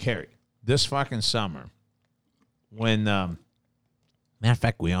 Carrie, this fucking summer, when, matter of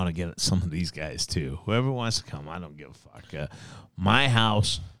fact, we ought to get some of these guys too. Whoever wants to come, I don't give a fuck. My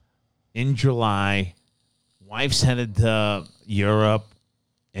house in July, wife's headed to Europe,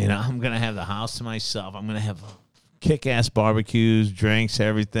 and I'm going to have the house to myself. I'm going to have kick-ass barbecues, drinks,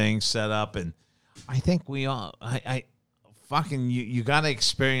 everything set up, and I think we all, I fucking, you got to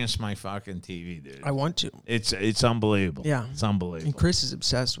experience my fucking TV, dude. I want to. It's unbelievable. Yeah. It's unbelievable. And Chris is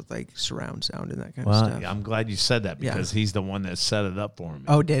obsessed with like surround sound and that kind Well, of stuff. I'm glad you said that because he's the one that set it up for me.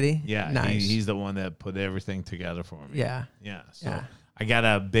 Oh, did he? Yeah, Nice. he's the one that put everything together for me. Yeah. Yeah. So Yeah. I got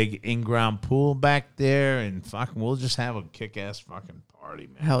a big in-ground pool back there, and fucking, we'll just have a kick-ass fucking party,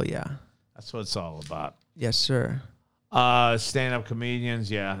 man. Hell yeah. That's what it's all about. Yes, sir. Stand-up comedians,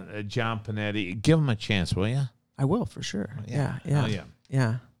 John Panetti. Give him a chance, will you? I will for sure. Yeah. Oh, yeah.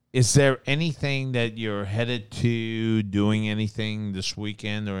 Yeah. Is there anything that you're headed to, doing anything this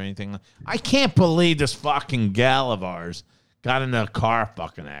weekend or anything? I can't believe this fucking gal of ours got in a car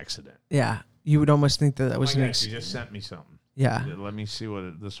fucking accident. Yeah. You would almost think that was Oh an my gosh, you just sent me something. yeah. Let me see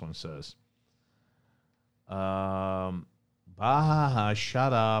what this one says. Bah,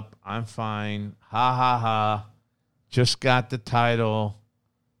 shut up. I'm fine. Ha ha ha. Just got the title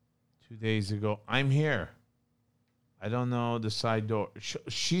 2 days ago. I'm here. I don't know the side door.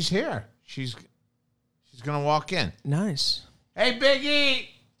 She's here. She's gonna walk in. Nice. Hey, Biggie.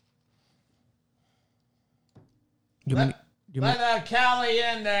 Let Callie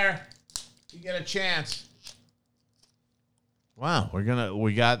in there. You get a chance. Wow,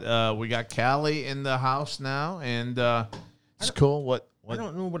 we got Callie in the house now, and it's cool. What? I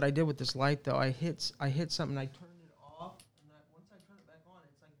don't know what I did with this light though. I hit something. I turned it off, and once I turn it back on,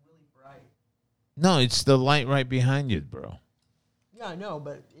 it's like really bright. No, it's the light right behind you, bro. Yeah, I know,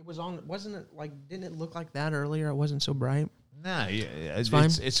 but it was on. Wasn't it like? Didn't it look like that earlier? It wasn't so bright. Nah, it's fine.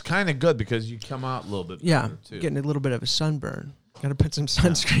 It's kind of good because you come out a little bit. Yeah, better, too. getting a little bit of a sunburn. Got to put some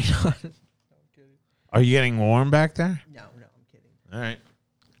sunscreen on. Are you getting warm back there? No, I'm kidding. All right.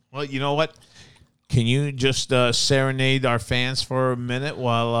 Well, you know what? Can you just serenade our fans for a minute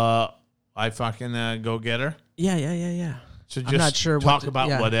while I fucking go get her? Yeah. So I'm just not sure talk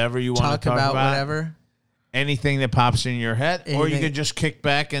about whatever you want to talk about. whatever. Anything that pops in your head, or you Anything. could just kick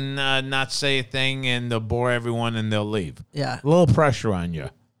back and not say a thing and bore everyone and they'll leave. Yeah. A little pressure on you.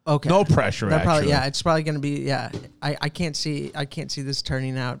 Okay. No pressure, That probably, actually. yeah, it's probably going to be. Yeah, I can't see this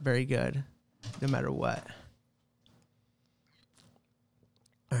turning out very good, no matter what.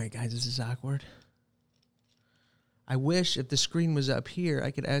 All right, guys, this is awkward. I wish if the screen was up here,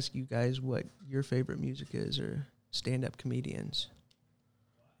 I could ask you guys what your favorite music is or stand-up comedians.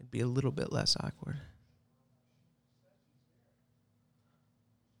 It'd be a little bit less awkward.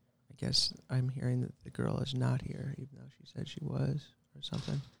 I guess I'm hearing that the girl is not here, even though she said she was or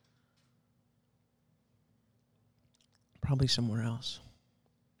something. Probably somewhere else.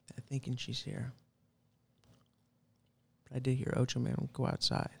 I'm thinking she's here. But I did hear Ocho Man go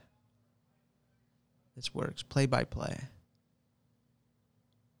outside. This works. Play by play.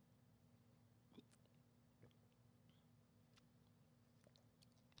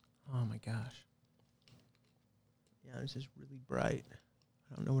 Oh my gosh. Yeah, this is really bright.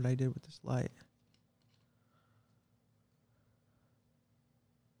 I don't know what I did with this light.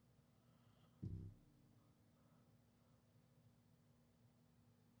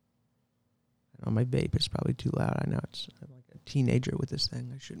 I know my vape is probably too loud. I know I'm like a teenager with this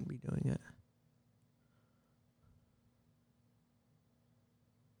thing. I shouldn't be doing it.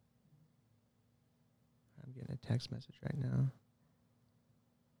 I'm getting a text message right now.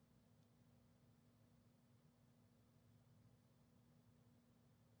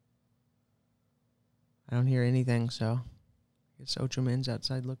 I don't hear anything, so I guess Ocho Man's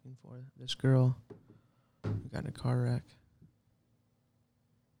outside looking for this girl who got in a car wreck.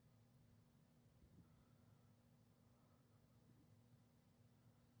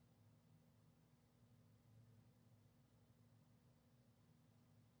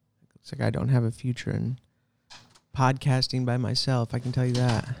 Looks like I don't have a future in podcasting by myself. I can tell you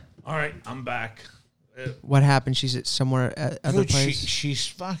that. All right, I'm back. What happened? She's at somewhere at other Dude, place. she's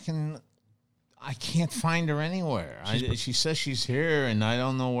fucking. I can't find her anywhere. She says she's here, and I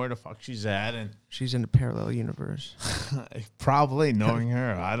don't know where the fuck she's at. And She's in a parallel universe. probably knowing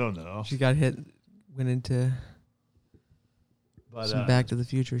her, I don't know. She got hit, went into But some Back to the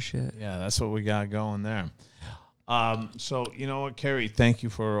Future shit. yeah, that's what we got going there. So you know what, Carrie? Thank you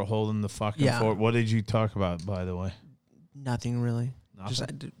for holding the fucking Yeah. fort. What did you talk about, by the way? Nothing really. Nothing?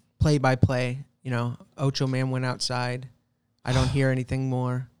 Just play by play. You know, Ocho Man went outside. I don't hear anything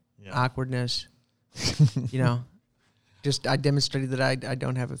more. Yeah. Awkwardness. You know, just I demonstrated that I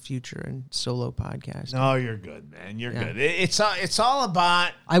don't have a future in solo podcast. No, you're good, man. You're Yeah. good. It's all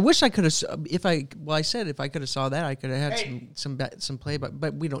about. I wish I could have. If I said if I could have saw that, I could have had Hey. some play,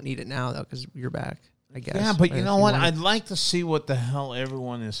 but we don't need it now though because you're back. I guess. Yeah, but you if know what? want- I'd like to see what the hell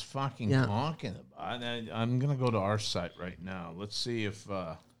everyone is fucking Yeah. talking about. I'm going to go to our site right now. Let's see if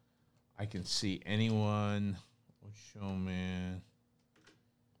I can see anyone. What show, man?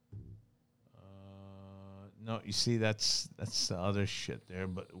 No, you see, that's the other shit there.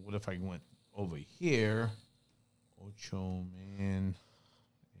 But what if I went over here? Ocho Man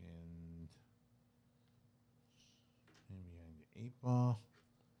and behind the 8 Ball.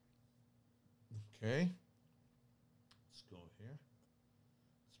 Okay. Let's go here.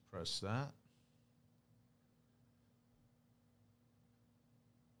 Let's press that.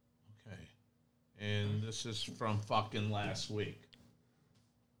 Okay. And this is from fucking last week.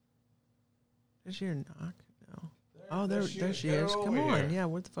 Is your knock? No. Oh, there she They're is. over Come on. here. Yeah,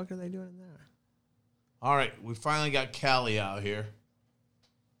 what the fuck are they doing there? All right, we finally got Callie out here.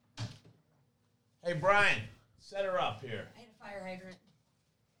 Hey, Brian, set her up here. I hit a fire hydrant.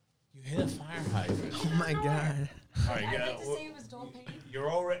 You hit a fire hydrant. Oh my god. All right, I'd like to say it was dull paint. you're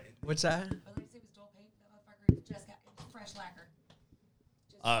already. What's that? I'd like to say it was dull paint. That motherfucker just got fresh lacquer.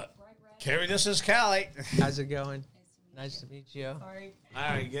 Just bright red. Carrie, this is Callie. How's it going? Nice to meet you. Sorry. All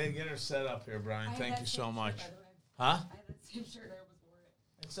right, get her set up here, Brian. I had Thank that you so same much. shirt, by the way. Huh? I had that same shirt. I almost wore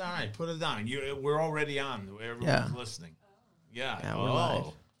it. It's all right. Put it down. We're already on. Everyone's Yeah. listening. Yeah. Yeah, we're live.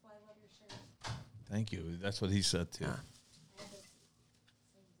 Well, I love your shirt. Thank you. That's what he said too. Yeah. I had the same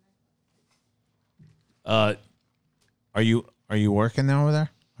exact Are you working now over there?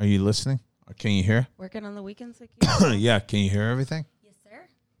 Are you listening? Or can you hear? Working on the weekends like you. Yeah. Can you hear everything? Yes, sir.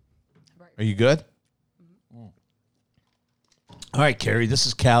 Are you good? All right, Carrie. This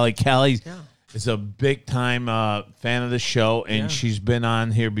is Callie. Callie Yeah. is a big time fan of the show, and Yeah. she's been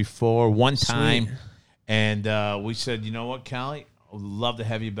on here before one time. Sweet. And we said, you know what, Callie, I'd love to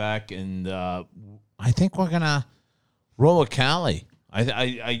have you back. And I think we're gonna roll with Callie.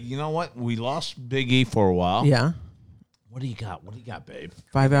 I you know what? We lost Big E for a while. Yeah. What do you got? What do you got, babe?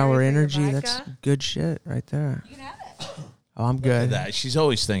 5 hour Ready for your energy. That's vodka? good shit right there. You can have it. Oh, I'm Look at good. that. She's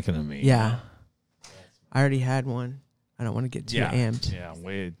always thinking of me. Yeah. I already had one. I don't want to get too Yeah. amped.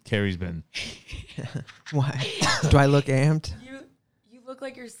 Yeah. Carrie's been. Why? Do I look amped? You look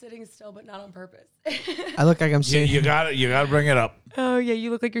like you're sitting still, but not on purpose. I look like I'm You, sitting. you got it. You got to bring it up. Oh yeah,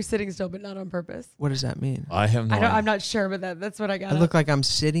 you look like you're sitting still, but not on purpose. What does that mean? I have no. I'm idea. not sure, but that's what I got. I look like I'm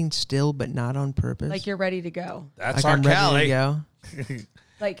sitting still, but not on purpose. like you're ready to go. That's like our I'm ready Callie. to go.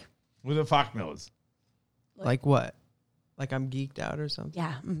 Like With the fuck nose. Like what? Like I'm geeked out or something?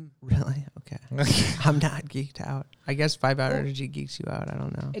 yeah. Mhm. Really? Okay. I'm not geeked out. I guess 5 hour energy geeks you out. I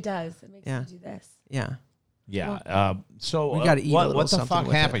don't know. It does. It makes Yeah. you do this. Yeah. Yeah. So We gotta eat a what little the something fuck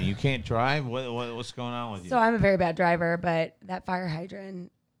with happened? it. You can't drive. What's going on with you? So I'm a very bad driver, but that fire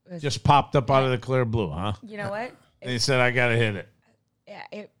hydrant was Just popped up out of the clear blue, huh? you know what? And he said, "I gotta hit it."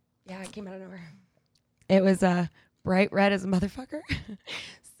 It came out of nowhere. It was bright red as a motherfucker.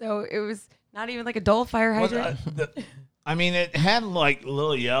 So it was not even like a dull fire hydrant. I mean, it had like a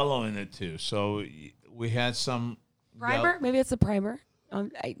little yellow in it too. So we had some Primer? Maybe it's a primer.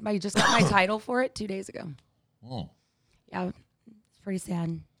 I just got my title for it 2 days ago. Oh. Yeah, it's pretty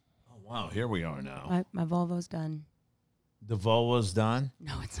sad. Oh, wow, here we are now. My Volvo's done. The Volvo's done.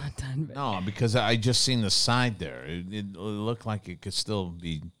 No, it's not done. But No, because I just seen the side there. It looked like it could still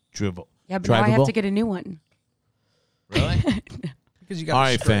be dribble. yeah, but now I have drivable? to get a new one. Really? Because you got All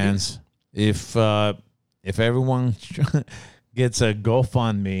right, fans. If everyone gets a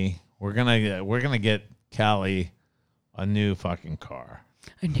GoFundMe, we're gonna get Callie a new fucking car.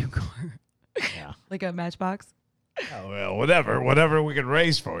 A new car. Yeah. Like a Matchbox? Oh, well, whatever we can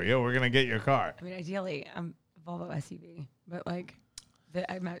raise for you, we're gonna get your car. I mean, ideally, I'm a Volvo SUV, but like the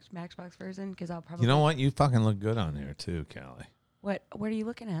Matchbox version, because I'll probably. You know what? You fucking look good on here too, Callie. What are you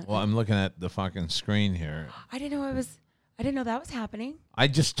looking at? Well, I'm looking at the fucking screen here. I didn't know that was happening. I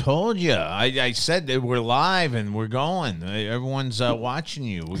just told you. I said that we're live and we're going. Everyone's watching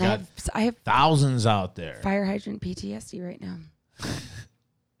you. We got I have thousands out there. fire hydrant PTSD right now.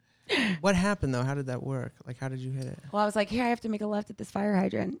 What happened though? How did that work? Like, how did you hit it? Well, I was like, here, I have to make a left at this fire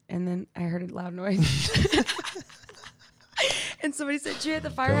hydrant. And then I heard a loud noise. And somebody said, did you hit the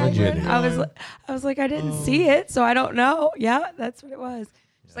fire Told you hydrant? to. I was like, I didn't see it, so I don't know. Yeah, that's what it was.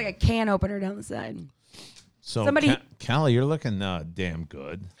 It's like a can opener down the side. So, Somebody- Callie, you're looking damn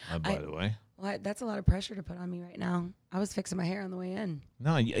good, by the way. Well, that's a lot of pressure to put on me right now. I was fixing my hair on the way in.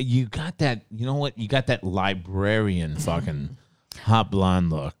 No, you got that. You know what? You got that librarian fucking hot blonde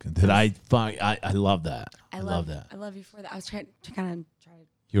look. I love that. I love that. I love you for that. I was trying to kind of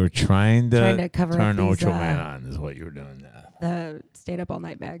You were trying to cover turn up these, Ocho Man on, is what you were doing now. the stayed up all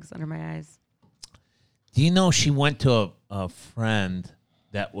night bags under my eyes. Do you know she went to a friend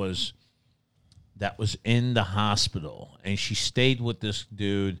that that was in the hospital, and she stayed with this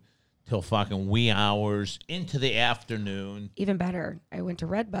dude till fucking wee hours into the afternoon. Even better, I went to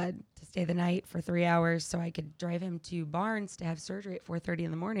Redbud to stay the night for 3 hours so I could drive him to Barnes to have surgery at 4:30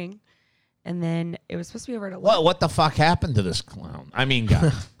 in the morning. And then it was supposed to be over at 11. What the fuck happened to this clown? I mean,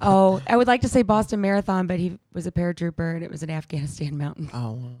 guy. Oh, I would like to say Boston Marathon, but he was a paratrooper and it was an Afghanistan mountain.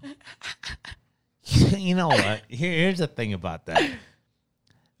 Oh, You know what? Here's the thing about that.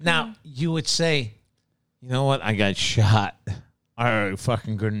 Now, you would say, you know what? I got shot. Or a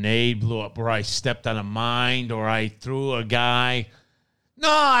fucking grenade blew up, or I stepped on a mine, or I threw a guy. No,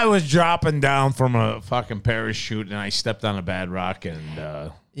 I was dropping down from a fucking parachute and I stepped on a bad rock and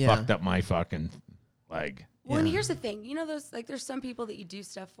fucked up my fucking leg. Well, and here's the thing. You know, there's some people that you do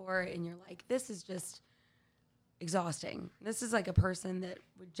stuff for and you're like, this is just exhausting. This is like a person that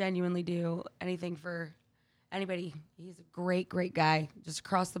would genuinely do anything for anybody. He's a great, great guy, just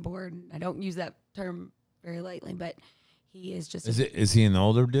across the board. I don't use that term very lightly, but he is just. Is he an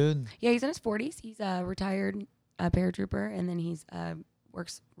older dude? Yeah, he's in his 40s. He's a retired paratrooper, and then he's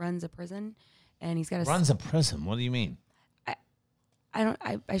runs a prison, and he's got runs a prison. What do you mean?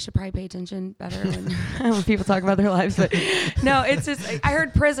 I should probably pay attention better when people talk about their lives, but no, it's just I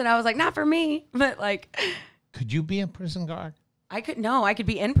heard prison. I was like, not for me, but like. Could you be a prison guard? I could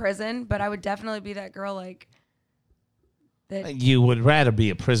be in prison, but I would definitely be that girl like that. You would rather be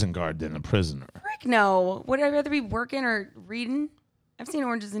a prison guard than a prisoner. Frick no. Would I rather be working or reading? I've seen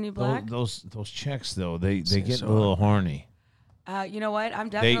Orange is the New Black. Those chicks though, they get a little horny. You know what? I'm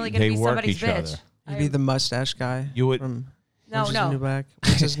definitely going to be work somebody's each bitch. other. you'd be the mustache guy. You would. From No, Orange is the New Black.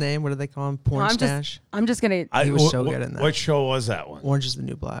 What's his name? What do they call him? Porn stash. I'm just going to. He was so good in that. What show was that one? Orange is the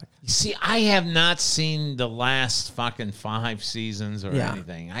New Black. See, I have not seen the last fucking 5 seasons or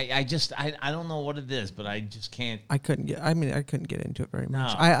anything. I don't know what it is, but I just can't. I couldn't get into it very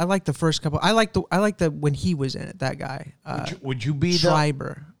much. No. I like the first couple. I like the when he was in it. That guy. Would you be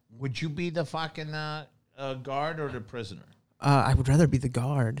Schreiber? Would you be the fucking guard or the prisoner? I would rather be the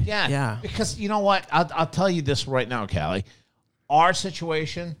guard. Yeah. Because you know what? I'll tell you this right now, Callie. Our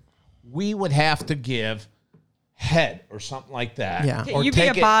situation, we would have to give head or something like that. Yeah. Or You'd be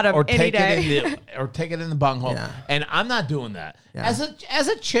a bottom or any take day. it or take it in the bunghole. Yeah. And I'm not doing that. Yeah. As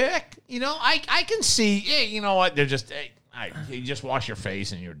a chick, you know, I can see. Hey, you know what? They're just. You just wash your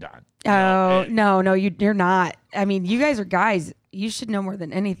face and you're done. Oh no, you're not. I mean, you guys are guys. You should know more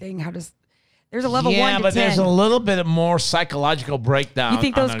than anything how to. There's a level 1 to 10. Yeah, but there's a little bit of more psychological breakdown You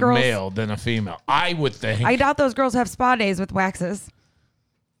think those on a girls- male than a female. I would think. I doubt those girls have spa days with waxes.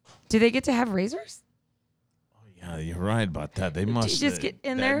 Do they get to have razors? Yeah, you're right about that. They must just get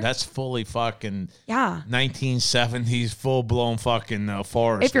in there? That's fully fucking Yeah. 1970s full blown fucking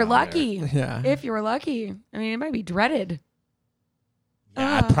forest. If you're down lucky. there. Yeah. If you're lucky. I mean, it might be dreaded.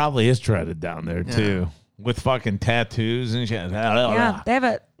 Yeah, it probably is dreaded down there too, with fucking tattoos and shit. Yeah, they have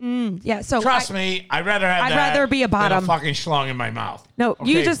a So Trust me, I'd rather have. I'd that rather be a than bottom. fucking schlong in my mouth. No,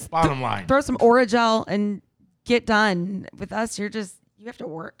 you Okay, just bottom line. throw some Orajel and get done. With us, you have to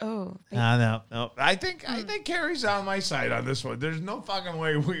work. Oh, No. I think Carrie's on my side on this one. There's no fucking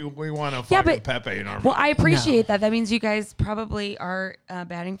way we want to fucking but- Pepe in our. well, I appreciate that. That means you guys probably are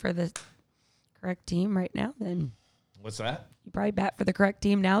batting for the correct team right now. Then What's that? you probably bat for the correct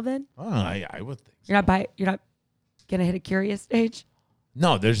team now. Then Oh, I would think. you're not gonna hit a curious stage.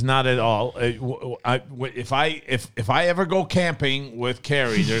 No, there's not at all. If I ever go camping with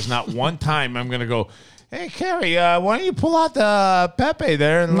Carrie, there's not one time I'm gonna go, hey Carrie, why don't you pull out the Pepe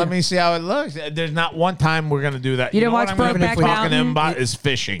there and let me see how it looks? There's not one time we're gonna do that. You didn't know what watch I'm gonna be Brokeback talking to Mountain? him about is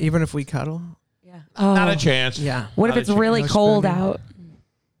fishing. Even if we cuddle. Yeah. Oh. Not a chance. Yeah. What if Not a it's chance. really No cold spooning. out?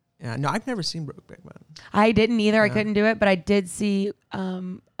 Yeah. No, I've never seen Brokeback Mountain. I didn't either. I couldn't do it, but I did see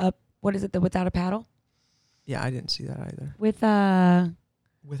what is it? The Without a Paddle Yeah, I didn't see that either. with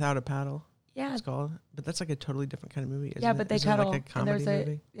Without a Paddle. yeah. It's called. But that's like a totally different kind of movie. Isn't Yeah, it? but they Isn't it cuddle, like and a comedy there's a-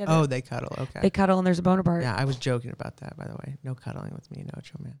 movie. yeah, Oh, they cuddle. Okay. They cuddle and there's a bone apart. Yeah, I was joking about that, by the way. No cuddling with me, no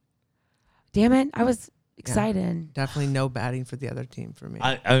Ocho Man. Damn it! I was excited. Definitely no batting for the other team for me.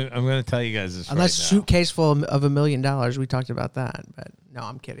 I'm going to tell you guys this Unless right now. suitcase full of $1 million, we talked about that. But no,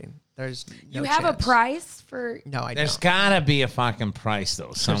 I'm kidding. There's no You have chance. a price for No, I There's don't. got to be a fucking price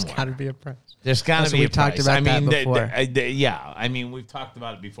though somewhere. There's got to be a price. There's got to Listen, be we a talked price. about I mean, that before. yeah. I mean, we've talked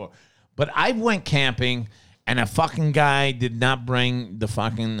about it before. But I went camping, and a fucking guy did not bring the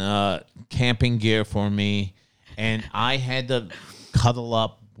fucking camping gear for me, and I had to cuddle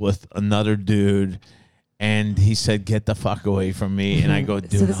up with another dude. And he said, "Get the fuck away from me." And I go,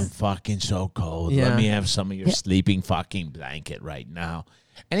 "Dude, this I'm is- fucking so cold. Yeah. Let me have some of your sleeping fucking blanket right now."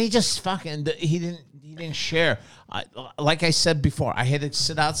 And he just fucking he didn't share. Like I said before, I had to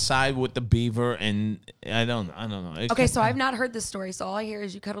sit outside with the beaver, and I don't know. Okay, so I've not heard this story. So all I hear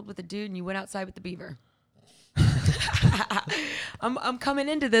is you cuddled with a dude and you went outside with the beaver. I'm coming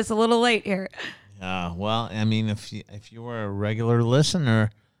into this a little late here. Well, I mean, if you were a regular listener,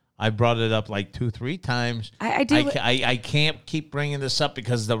 I brought it up like 2-3 times. I do. I can't keep bringing this up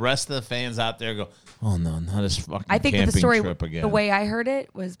because the rest of the fans out there go, "Oh no, not this fucking I think that camping the story, trip again." the way I heard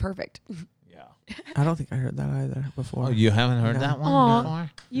it, was perfect. Yeah. I don't think I heard that either before. Oh, you haven't heard that one Aw.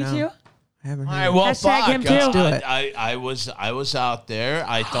 before? You No. too? I haven't All heard right, it. well, Hashtag fuck. him too. Let's do it. I was out there.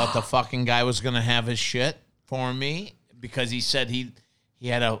 I thought the fucking guy was gonna have his shit for me because he said he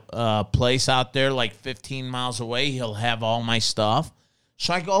had a place out there like 15 miles away. He'll have all my stuff.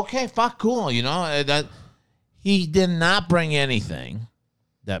 So I go, okay, fuck, cool. You know that he did not bring anything,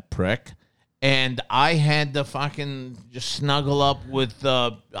 that prick. And I had to fucking just snuggle up with.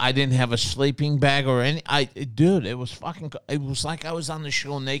 I didn't have a sleeping bag or any. Dude, it was fucking. It was like I was on the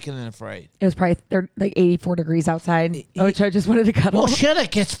show Naked and Afraid. It was probably like 84 degrees outside. I just wanted to cuddle. Well, shit, it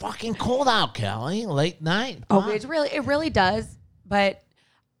gets fucking cold out, Kelly. Late night. Oh, it really does. But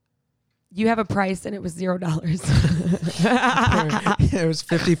you have a price, and it was $0. It was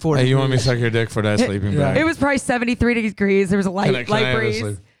 54. Hey, you want me to suck your dick for that sleeping bag? It was probably 73 degrees. There was a light can I have a breeze.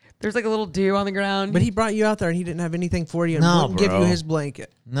 sleep? There's like a little dew on the ground. But he brought you out there and he didn't have anything for you and No, wouldn't give bro. you his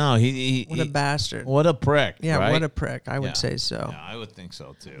blanket. No, he What a bastard. What a prick. Yeah, right? what a prick. I would Yeah. say so. Yeah, I would think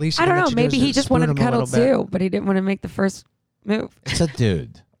so too. At least I don't what know. you do Maybe is he just spoon wanted to him a cuddle little bit. too, but he didn't want to make the first move. It's a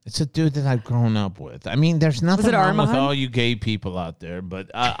dude. It's a dude that I've grown up with. I mean, there's nothing it wrong with Armand? all you gay people out there,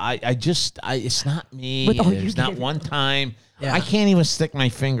 but it's not me. With all you There's not gay one time. Yeah. I can't even stick my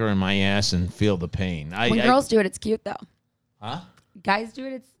finger in my ass and feel the pain. When girls do it, it's cute though. Huh? Guys do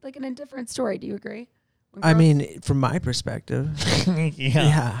it, it's like an indifferent story. Do you agree? When I girls- mean, from my perspective,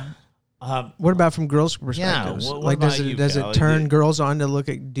 yeah. What about from girls' perspectives? what like, does about it you, does Kelly? it turn girls on to look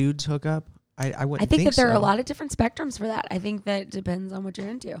at dudes hook up? I wouldn't I think that there are so. a lot of different spectrums for that. I think that depends on what you're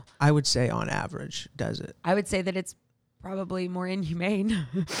into. I would say on average, does it? I would say that it's probably more inhumane.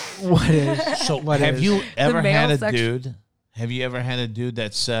 What is? So What have is? you ever male had a section- dude? Have you ever had a dude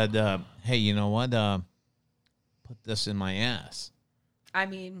that said, "Hey, you know what? Put this in my ass." I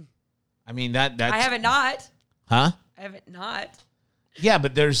mean, That's I haven't not. Huh? I haven't not. Yeah,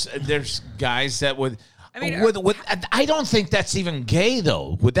 but there's guys that would. I mean, I don't think that's even gay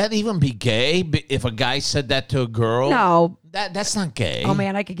though. Would that even be gay if a guy said that to a girl? No. that's not gay. Oh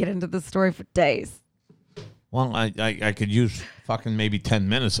man, I could get into this story for days. Well, I could use fucking maybe 10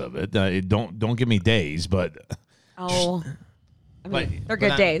 minutes of it. Don't give me days, but. Oh, I But- mean, they're but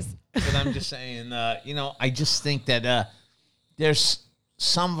good I'm- days. But I'm just saying, I just think that there's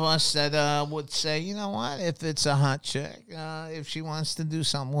some of us that would say, you know what, if it's a hot chick, if she wants to do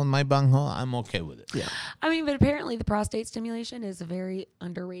something with my bunghole, I'm okay with it. Yeah. I mean, but apparently the prostate stimulation is a very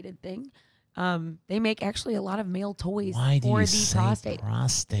underrated thing. They make actually a lot of male toys Why do for you the say prostate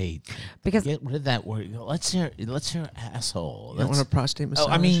prostate? because Get rid of that word. Let's hear asshole. You don't want a prostate massage?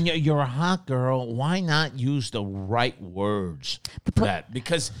 I mean, you're a hot girl. Why not use the right words for that?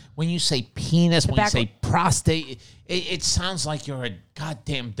 Because when you say penis, when you say prostate, it sounds like you're a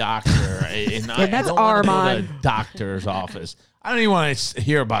goddamn doctor. And that's I don't wanna go to Armand. a doctor's office. I don't even want to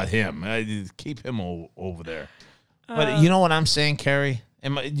hear about him. Keep him over there. But you know what I'm saying, Carrie?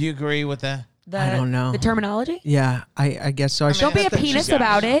 Do you agree with that? I don't know. the terminology. Yeah, I guess so. Don't be a penis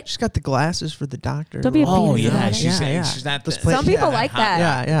about it. She's got the glasses for the doctor. Don't be a Oh, penis yeah. about it. She's saying Yeah. she's not. Let's the- play- Some people yeah, like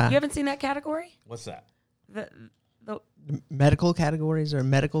that. Yeah. You haven't seen that category? What's that? The Medical categories or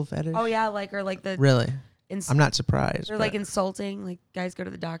medical fetish? oh yeah, like or like the Really? ins- I'm not surprised. They're like but- insulting. Like guys go to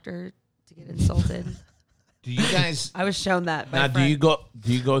the doctor to get insulted. Do you guys I was shown that. By now? a Do friend.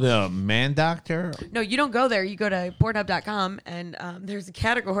 you go to a man doctor? No, you don't go there. You go to Pornhub.com and there's a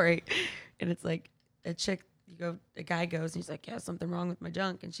category, and it's like a chick. A guy goes and he's like, "Yeah, something wrong with my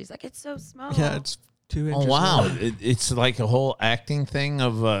junk," and she's like, "It's so small." Yeah, it's 2 Oh inches. wow! long. It's like a whole acting thing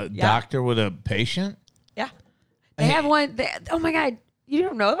of a Yeah. doctor with a patient. Yeah. They have one. Oh my god, you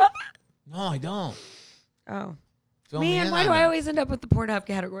don't know about that? No, I don't. Oh Fill me man, in why on do I that. always end up with the Pornhub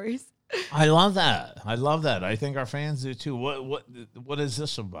categories? I love that. I think our fans do too. What is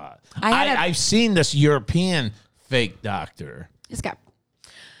this about? I had I've seen this European fake doctor. This guy.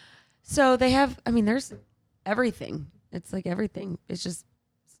 So they have. I mean, there's everything. It's like everything. It's just.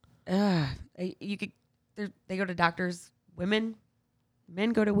 You could. They go to doctors. Men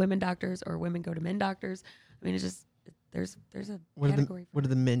go to women doctors, or women go to men doctors. I mean, it's just there's a category. What do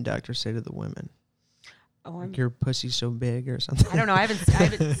the men doctors say to the women? Oh, Like your pussy's so big or something? I don't know. I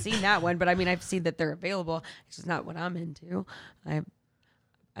haven't seen that one, but I mean, I've seen that they're available. It's just not what I'm into.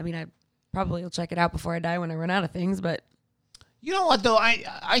 I mean, I probably will check it out before I die when I run out of things, but You know what though?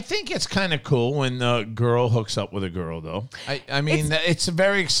 I think it's kind of cool when a girl hooks up with a girl though. I mean it's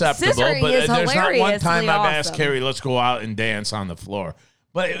very acceptable. Scissoring But is there's not one time hilariously I've asked awesome. Carrie, let's go out and dance on the floor.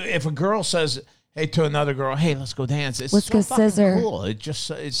 But if a girl says, hey, to another girl, hey, let's go dance. It's Let's so go fucking scissor. cool. It's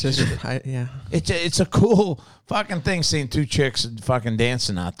Yeah. it's a cool fucking thing seeing two chicks fucking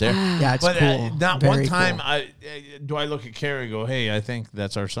dancing out there. Yeah, it's But cool. not Very one time cool. do I look at Carrie and go, hey, I think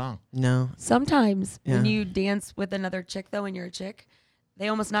that's our song. No. sometimes when Yeah. you dance with another chick, though, when you're a chick, they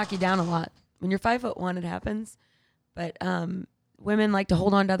almost knock you down a lot. When you're 5'1", it happens. But women like to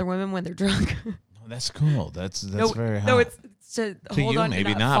hold on to other women when they're drunk. Oh, that's cool. That's very hot. No, it's to to hold you, on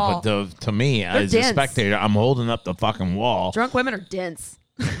maybe to not, fall. but to me, They're as a dense. spectator, I'm holding up the fucking wall. Drunk women are dense.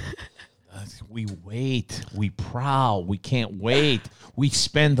 We wait. We prowl. We can't wait. We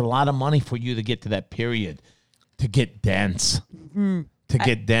spend a lot of money for you to get to that period, to get dense, to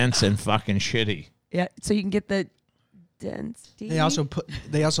get dense and fucking shitty. Yeah, so you can get the density.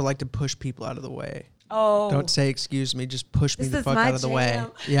 They also like to push people out of the way. oh, Don't say excuse me, just push me This the is fuck my out of the way.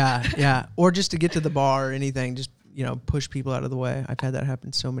 jam. Yeah. Or just to get to the bar or anything, just push people out of the way. I've had that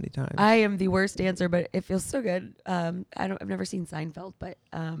happen so many times. I am the worst dancer, but it feels so good. I've never seen Seinfeld, but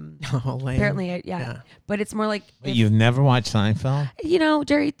Oh, lame. apparently, Yeah. But it's more like Wait, you've never watched Seinfeld?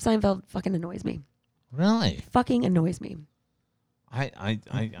 Jerry Seinfeld fucking annoys me. Really? Fucking annoys me. I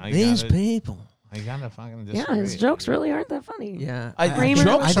These gotta, people. I gotta fucking disagree. Yeah, his jokes really aren't that funny. Yeah. Kramer-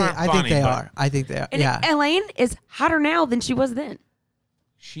 jokes aren't I think funny, they but are. I think they are. And Yeah. Elaine is hotter now than she was then.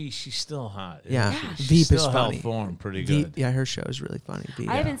 She's still hot. Yeah. She Veep still is held funny. form pretty Veep- good. yeah, her show is really funny. Veep.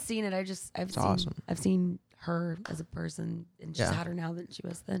 I haven't seen it. awesome. I've seen her as a person, and she's Yeah. hotter now than she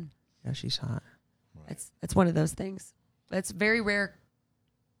was then. Yeah, she's hot. It's one of those things. It's a very rare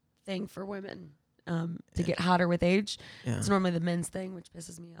thing for women to get hotter with age. Yeah. It's normally the men's thing, which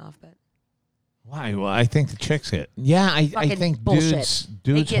pisses me off. But Why? Well, I think the chicks hit. Yeah, I Fucking think bullshit.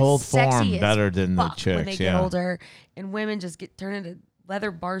 They dudes get hold sexy form as better than the fuck chicks. when they get yeah. older, and women just get turned into leather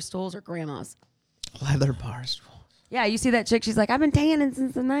bar stools or grandmas. Leather bars. Yeah, you see that chick? She's like, I've been tanning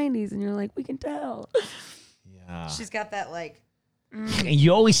since the '90s, and you're like, we can tell. Yeah. She's got that like. And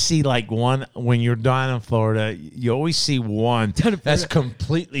you always see like one when you're down in Florida. You always see one that's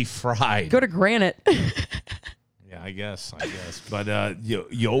completely fried. Go to Granite. Yeah, I guess. But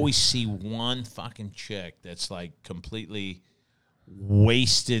you always see one fucking chick that's like completely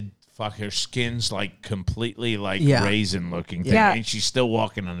wasted. Fuck, her skin's like completely like Yeah. raisin looking thing, Yeah. and she's still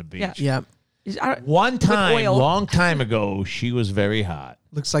walking on the beach. Yeah. Yeah. One time, oil. long time ago, she was very hot.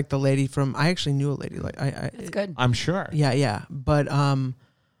 Looks like the lady from. I actually knew a lady like. That's good. I'm sure. Yeah. But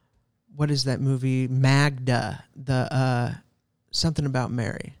what is that movie? Magda. The something about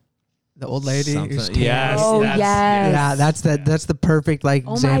Mary. The old lady. Something- who's yes, tan. Oh, that's- yes. Yeah, that's the perfect like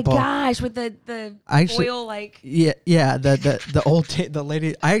Oh example. my gosh, with the Actually- oil like. Yeah. The old the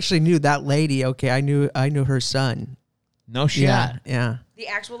lady. I actually knew that lady. Okay, I knew her son. No shit. Yeah. The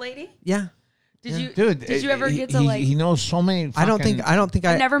actual lady? Yeah. Did you Dude, Did you ever he- get to he- like? He knows so many. I don't think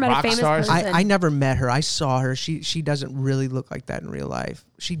I've never met a rock famous stars. person. I never met her. I saw her. She doesn't really look like that in real life.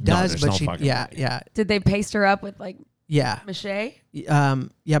 She does, there's but no she fucking way. yeah. Did they paste her up with like Yeah. mache?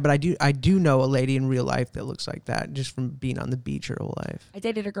 Yeah, but I do know a lady in real life that looks like that just from being on the beach her whole life. I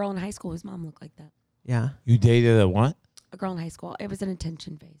dated a girl in high school whose mom looked like that. Yeah. You dated a what? A girl in high school. It was an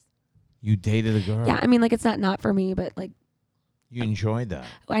attention phase. You dated a girl. Yeah, I mean, like it's not for me, but like You enjoyed that.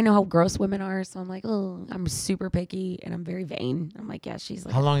 I know how gross women are, so I'm like, oh, I'm super picky and I'm very vain. I'm like, yeah, she's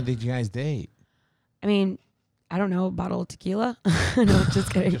like. How long did you guys date? I mean, I don't know, a bottle of tequila. No,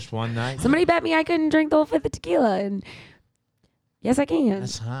 just kidding. Just one night. Somebody bet me I couldn't drink the whole fifth of tequila, and yes, I can.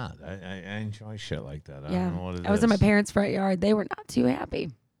 That's hot. I enjoy shit like that. I yeah, don't know what it is. I was in my parents' front yard. They were not too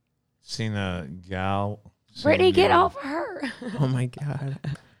happy. Seen a gal. Brittany, get seen, off of her. Oh my god.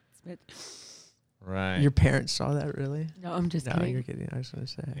 Right. Your parents saw that really? No, I'm just No, kidding. you're kidding. I was gonna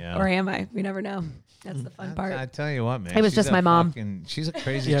say. yeah. Or am I? We never know. That's the fun part. I tell you what, man. It was she's just a my mom. She's a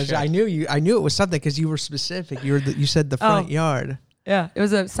crazy Yeah, chick. I knew you. I knew it was something because you were specific. You said the front Oh. yard. Yeah, it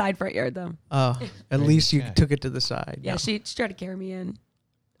was a side front yard though. Oh, at Crazy least you chick. took it to the side. Yeah, she tried to carry me in.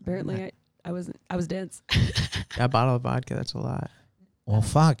 Apparently, I was dense. A bottle of vodka. That's a lot. Well,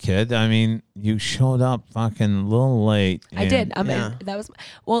 fuck, kid. I mean, you showed up fucking a little late. I did. and- Yeah. That was.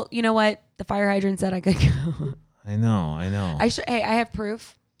 Well, you know what? The fire hydrant said I could go. I know. Hey, I have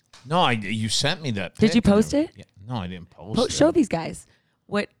proof. No, you sent me that. Did you pic and post it? Yeah. No, I didn't post it. Show these guys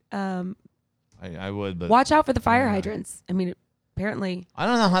what. I would, but Watch out for the fire Yeah. hydrants. I mean, apparently, I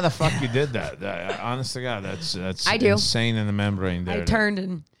don't know how the fuck you did that. Honest to God, that's I do. insane in the membrane there. I turned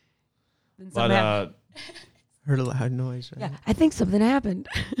and. Then But Heard a loud noise. Right? Yeah, I think something happened.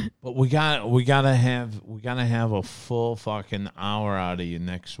 But we gotta have a full fucking hour out of you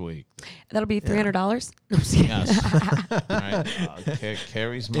next week. That'll be $300. No, I'm just kidding. Yes. All right.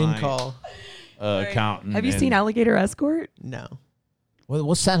 Carrie's my call. accountant. Have you and- seen Alligator Escort? No.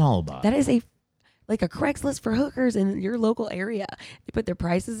 What's that all about? That is like a Craigslist for hookers in your local area. They put their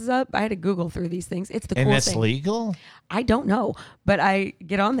prices up. I had to Google through these things. It's the and coolest that's thing. legal? I don't know, but I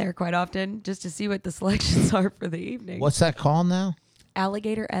get on there quite often just to see what the selections are for the evening. What's that called now?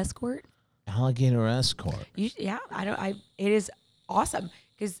 Alligator Escort? Alligator Escort. It is awesome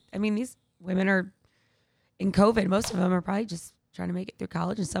because I mean these women are in COVID. Most of them are probably just trying to make it through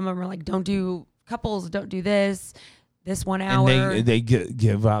college, and some of them are like, don't do 1 hour. And they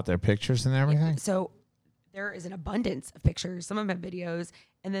give out their pictures and everything? So there is an abundance of pictures. Some of them have videos,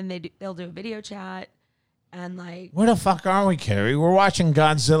 and then they'll do a video chat, and like Where the fuck are we, Carrie? We're watching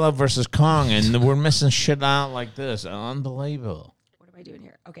Godzilla versus Kong, and we're missing shit out like this. Unbelievable. what am I doing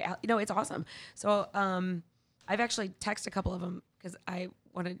here? Okay, it's awesome. So I've actually texted a couple of them because I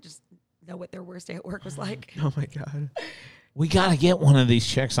want to just know what their worst day at work was like. Oh my god. We got to get one of these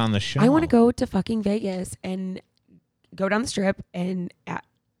chicks on the show. I want to go to fucking Vegas and go down the strip and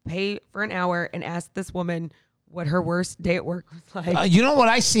pay for an hour and ask this woman what her worst day at work was like. You know what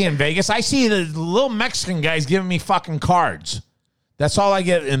I see in Vegas? I see the little Mexican guys giving me fucking cards. That's all I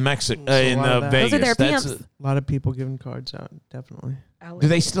get in Mexico, a lot of that. Vegas. Those are their That's pimps. A lot of people giving cards out, definitely. do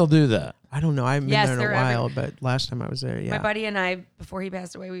they still do that? I don't know. I haven't Yes, been there in they're a while, but last time I was there, yeah. My buddy and I, before he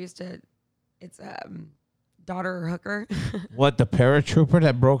passed away, we used to, it's daughter or hooker. What, the paratrooper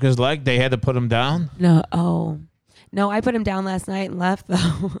that broke his leg? They had to put him down? No, I put him down last night and left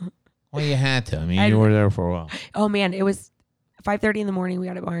though. Well, you had to. I mean, I- you were there for a while. Oh man, it was 5:30 in the morning. We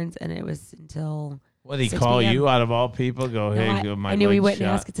got at Barnes, and it was until. What did he 6 call p.m. you out of all people? Go, hey, No, go, my I knew he leg's wouldn't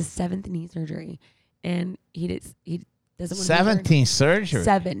shot. ask. It's a 7th knee surgery, and he doesn't want to. 17 surgery.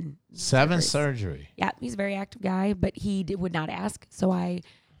 7. Seven surgeries. surgery. Yeah, he's a very active guy, but he would not ask. So I,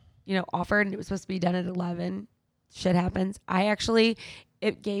 offered, and it was supposed to be done at 11. Shit happens.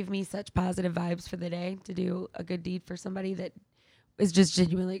 It gave me such positive vibes for the day to do a good deed for somebody that is just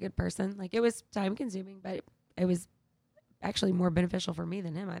genuinely a good person. Like, it was time consuming, but it was actually more beneficial for me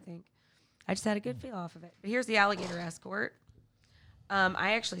than him, I think. I just had a good feel off of it. But here's the Alligator Escort.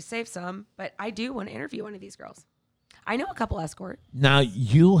 I actually saved some, but I do want to interview one of these girls. I know a couple escort. Now,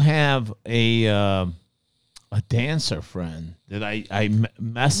 you have a dancer friend that I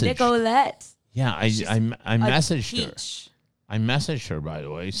messaged. Nicolette. Yeah, I messaged her. Peach. I messaged her, by the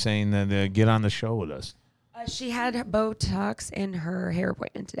way, saying that get on the show with us. She had Botox in her hair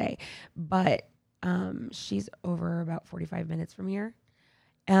appointment today, but she's over about 45 minutes from here.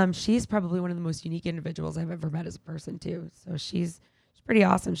 She's probably one of the most unique individuals I've ever met as a person, too. So she's pretty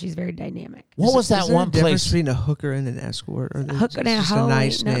awesome. She's very dynamic. What was that Is there one a difference place? between a hooker and an escort? Or A hooker and a just hoe a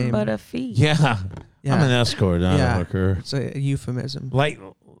nice ain't nothing name. but a fee. Yeah. Yeah. I'm an escort, not Yeah. a hooker. It's a euphemism. Like,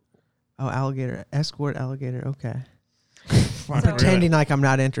 Oh, alligator. Escort, alligator. Okay. So- Pretending like I'm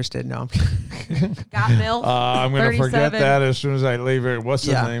not interested. No, I'm kidding. Got milk. I'm going to forget 37. that as soon as I leave here. What's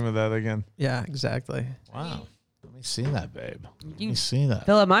the Yeah. name of that again? Yeah, exactly. Wow. Let me see that, babe. Let You me see that.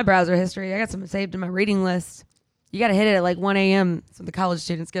 fill up my browser history. I got some saved in my reading list. You got to hit it at like 1 a.m. so the college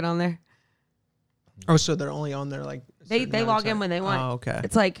students get on there. Oh, so they're only on there like a They certain they amount log of in time. when they want. Oh, okay.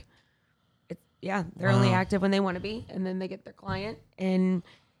 It's like, they're only Wow. active when they want to be, and then they get their client, and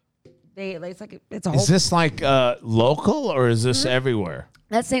it's a whole. Is this like local or is this everywhere?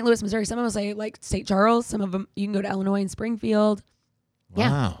 That's St. Louis, Missouri. Some of them say like St. Charles. Some of them you can go to Illinois and Springfield.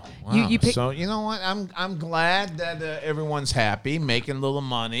 Yeah. Wow. You- Wow. you pick- So you know what? I'm glad that everyone's happy, making a little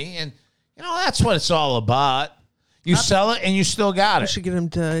money, and that's what it's all about. You sell it and you still got We it. should get them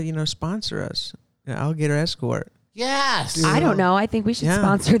to sponsor us. Alligator Escort. Yes. I don't know. I think we should Yeah.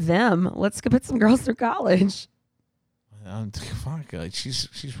 sponsor them. Let's go put some girls through college. Fuck.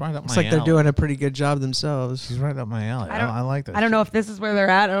 She's right up It's my like alley. they're doing a pretty good job themselves. She's right up my alley. I like that. I don't know if this is where they're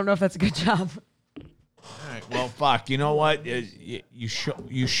at. I don't know if that's a good job. All right. Well, fuck. You know what?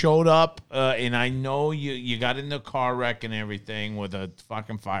 You showed up, and I know you got in the car wreck and everything with a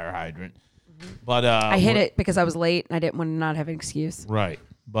fucking fire hydrant. But I hit it because I was late and I didn't want to not have an excuse. Right.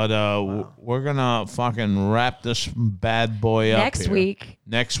 But we're gonna fucking wrap this bad boy up Next here. week,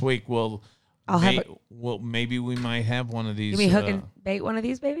 Next week I'll have maybe we might have one of these you mean hook and bait one of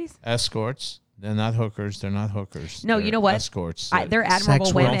these babies? escorts. They're not hookers. They're not hookers. No, They're you know what? Escorts. They're admirable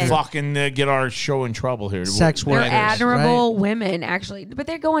Sex women. Don't fucking get our show in trouble here. Sex They're workers, admirable women, actually, but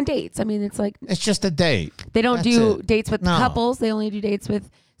they go on dates. I mean, it's like It's just a date. they don't That's do it. dates with No. couples. They only do dates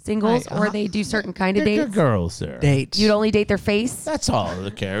with singles, or they do certain kind of They're dates? good girls there. Dates. You'd only date their face? That's all,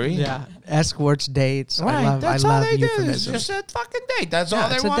 Carrie. Yeah. Escorts, dates. Right. I That's love all they do. It's euphemisms. just a fucking date. That's Yeah, all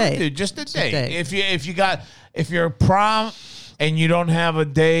they it's a want to date. do. Just a a date. date. If you're a prom and you don't have a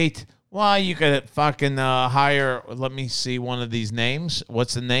date, well, you could fucking hire. Let me see one of these names.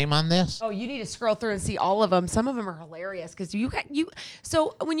 What's the name on this? Oh, you need to scroll through and see all of them. Some of them are hilarious because you.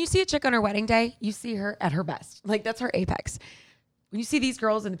 So when you see a chick on her wedding day, you see her at her best. Like that's her apex. When you see these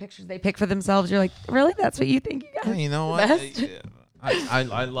girls in the pictures they pick for themselves, you're like, really? That's what you think you got? You know what? Best?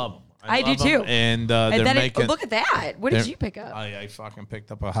 I love them. I do love 'em, too. And And they're then making. look at that. What did they're- you pick up? I fucking picked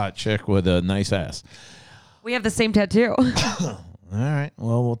up a hot chick with a nice ass. We have the same tattoo. All right.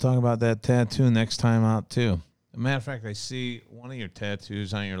 Well, we'll talk about that tattoo next time out too. As a matter of fact, I see one of your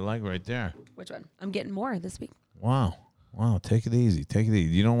tattoos on your leg right there. Which one? I'm getting more this week. Wow. Take it easy. Take it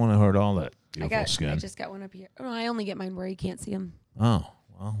easy. You don't want to hurt all that beautiful I skin. just got one up here. Oh, no, I only get mine where you can't see them. Oh,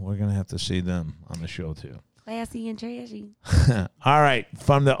 well, we're going to have to see them on the show too. Classy and trashy. All right.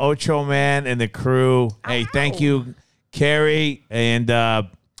 From the Ocho Man and the crew. Hey, thank you, Carrie and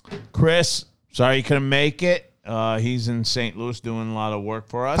Chris. Sorry you couldn't make it. He's in St. Louis doing a lot of work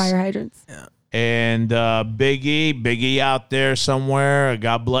for us. Fire hydrants. And Big E out there somewhere.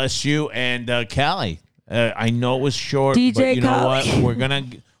 God bless you. And Callie, I know it was short, DJ but you know what? Callie.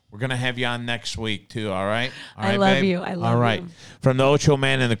 We're gonna have you on next week too. All right. All I right, love babe? you. I love All right. you. From the Ocho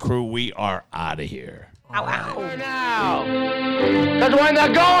Man and the crew, we are out of here. Ow, ow. Now, because when the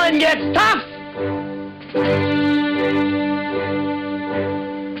going gets tough,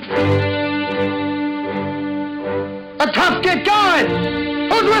 the tough get going.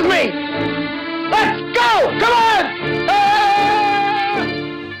 Who's with me? Let's go! Come on!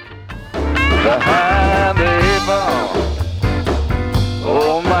 Behind the eight ball,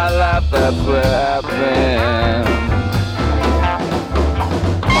 all my life that's where I've been.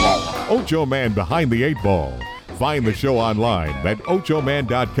 Ocho Man Behind the Eight Ball. Find the show online at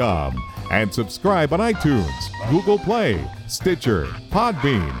ochoman.com and subscribe on iTunes, Google Play, Stitcher,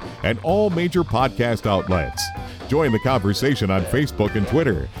 Podbean, and all major podcast outlets. Join the conversation on Facebook and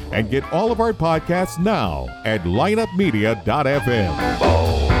Twitter and get all of our podcasts now at lineupmedia.fm.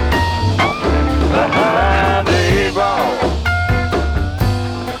 Behind the eight ball,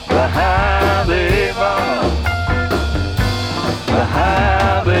 behind the eight ball,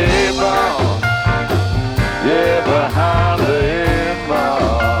 behind the eight ball, yeah, behind the eight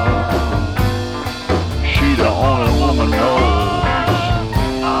ball. She the only woman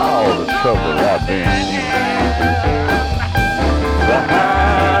knows all the trouble I've been in.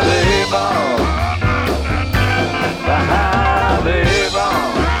 Behind the eight ball, behind the eight ball.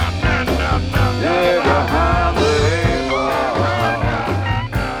 Yeah, behind the eight ball.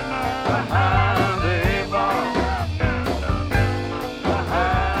 Behind the eight ball.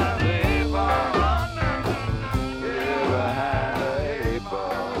 Behind the eight ball. Yeah, behind the eight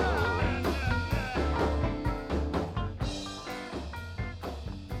ball.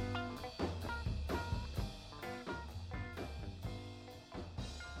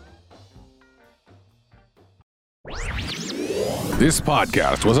 This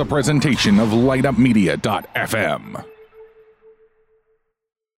podcast was a presentation of lightupmedia.fm.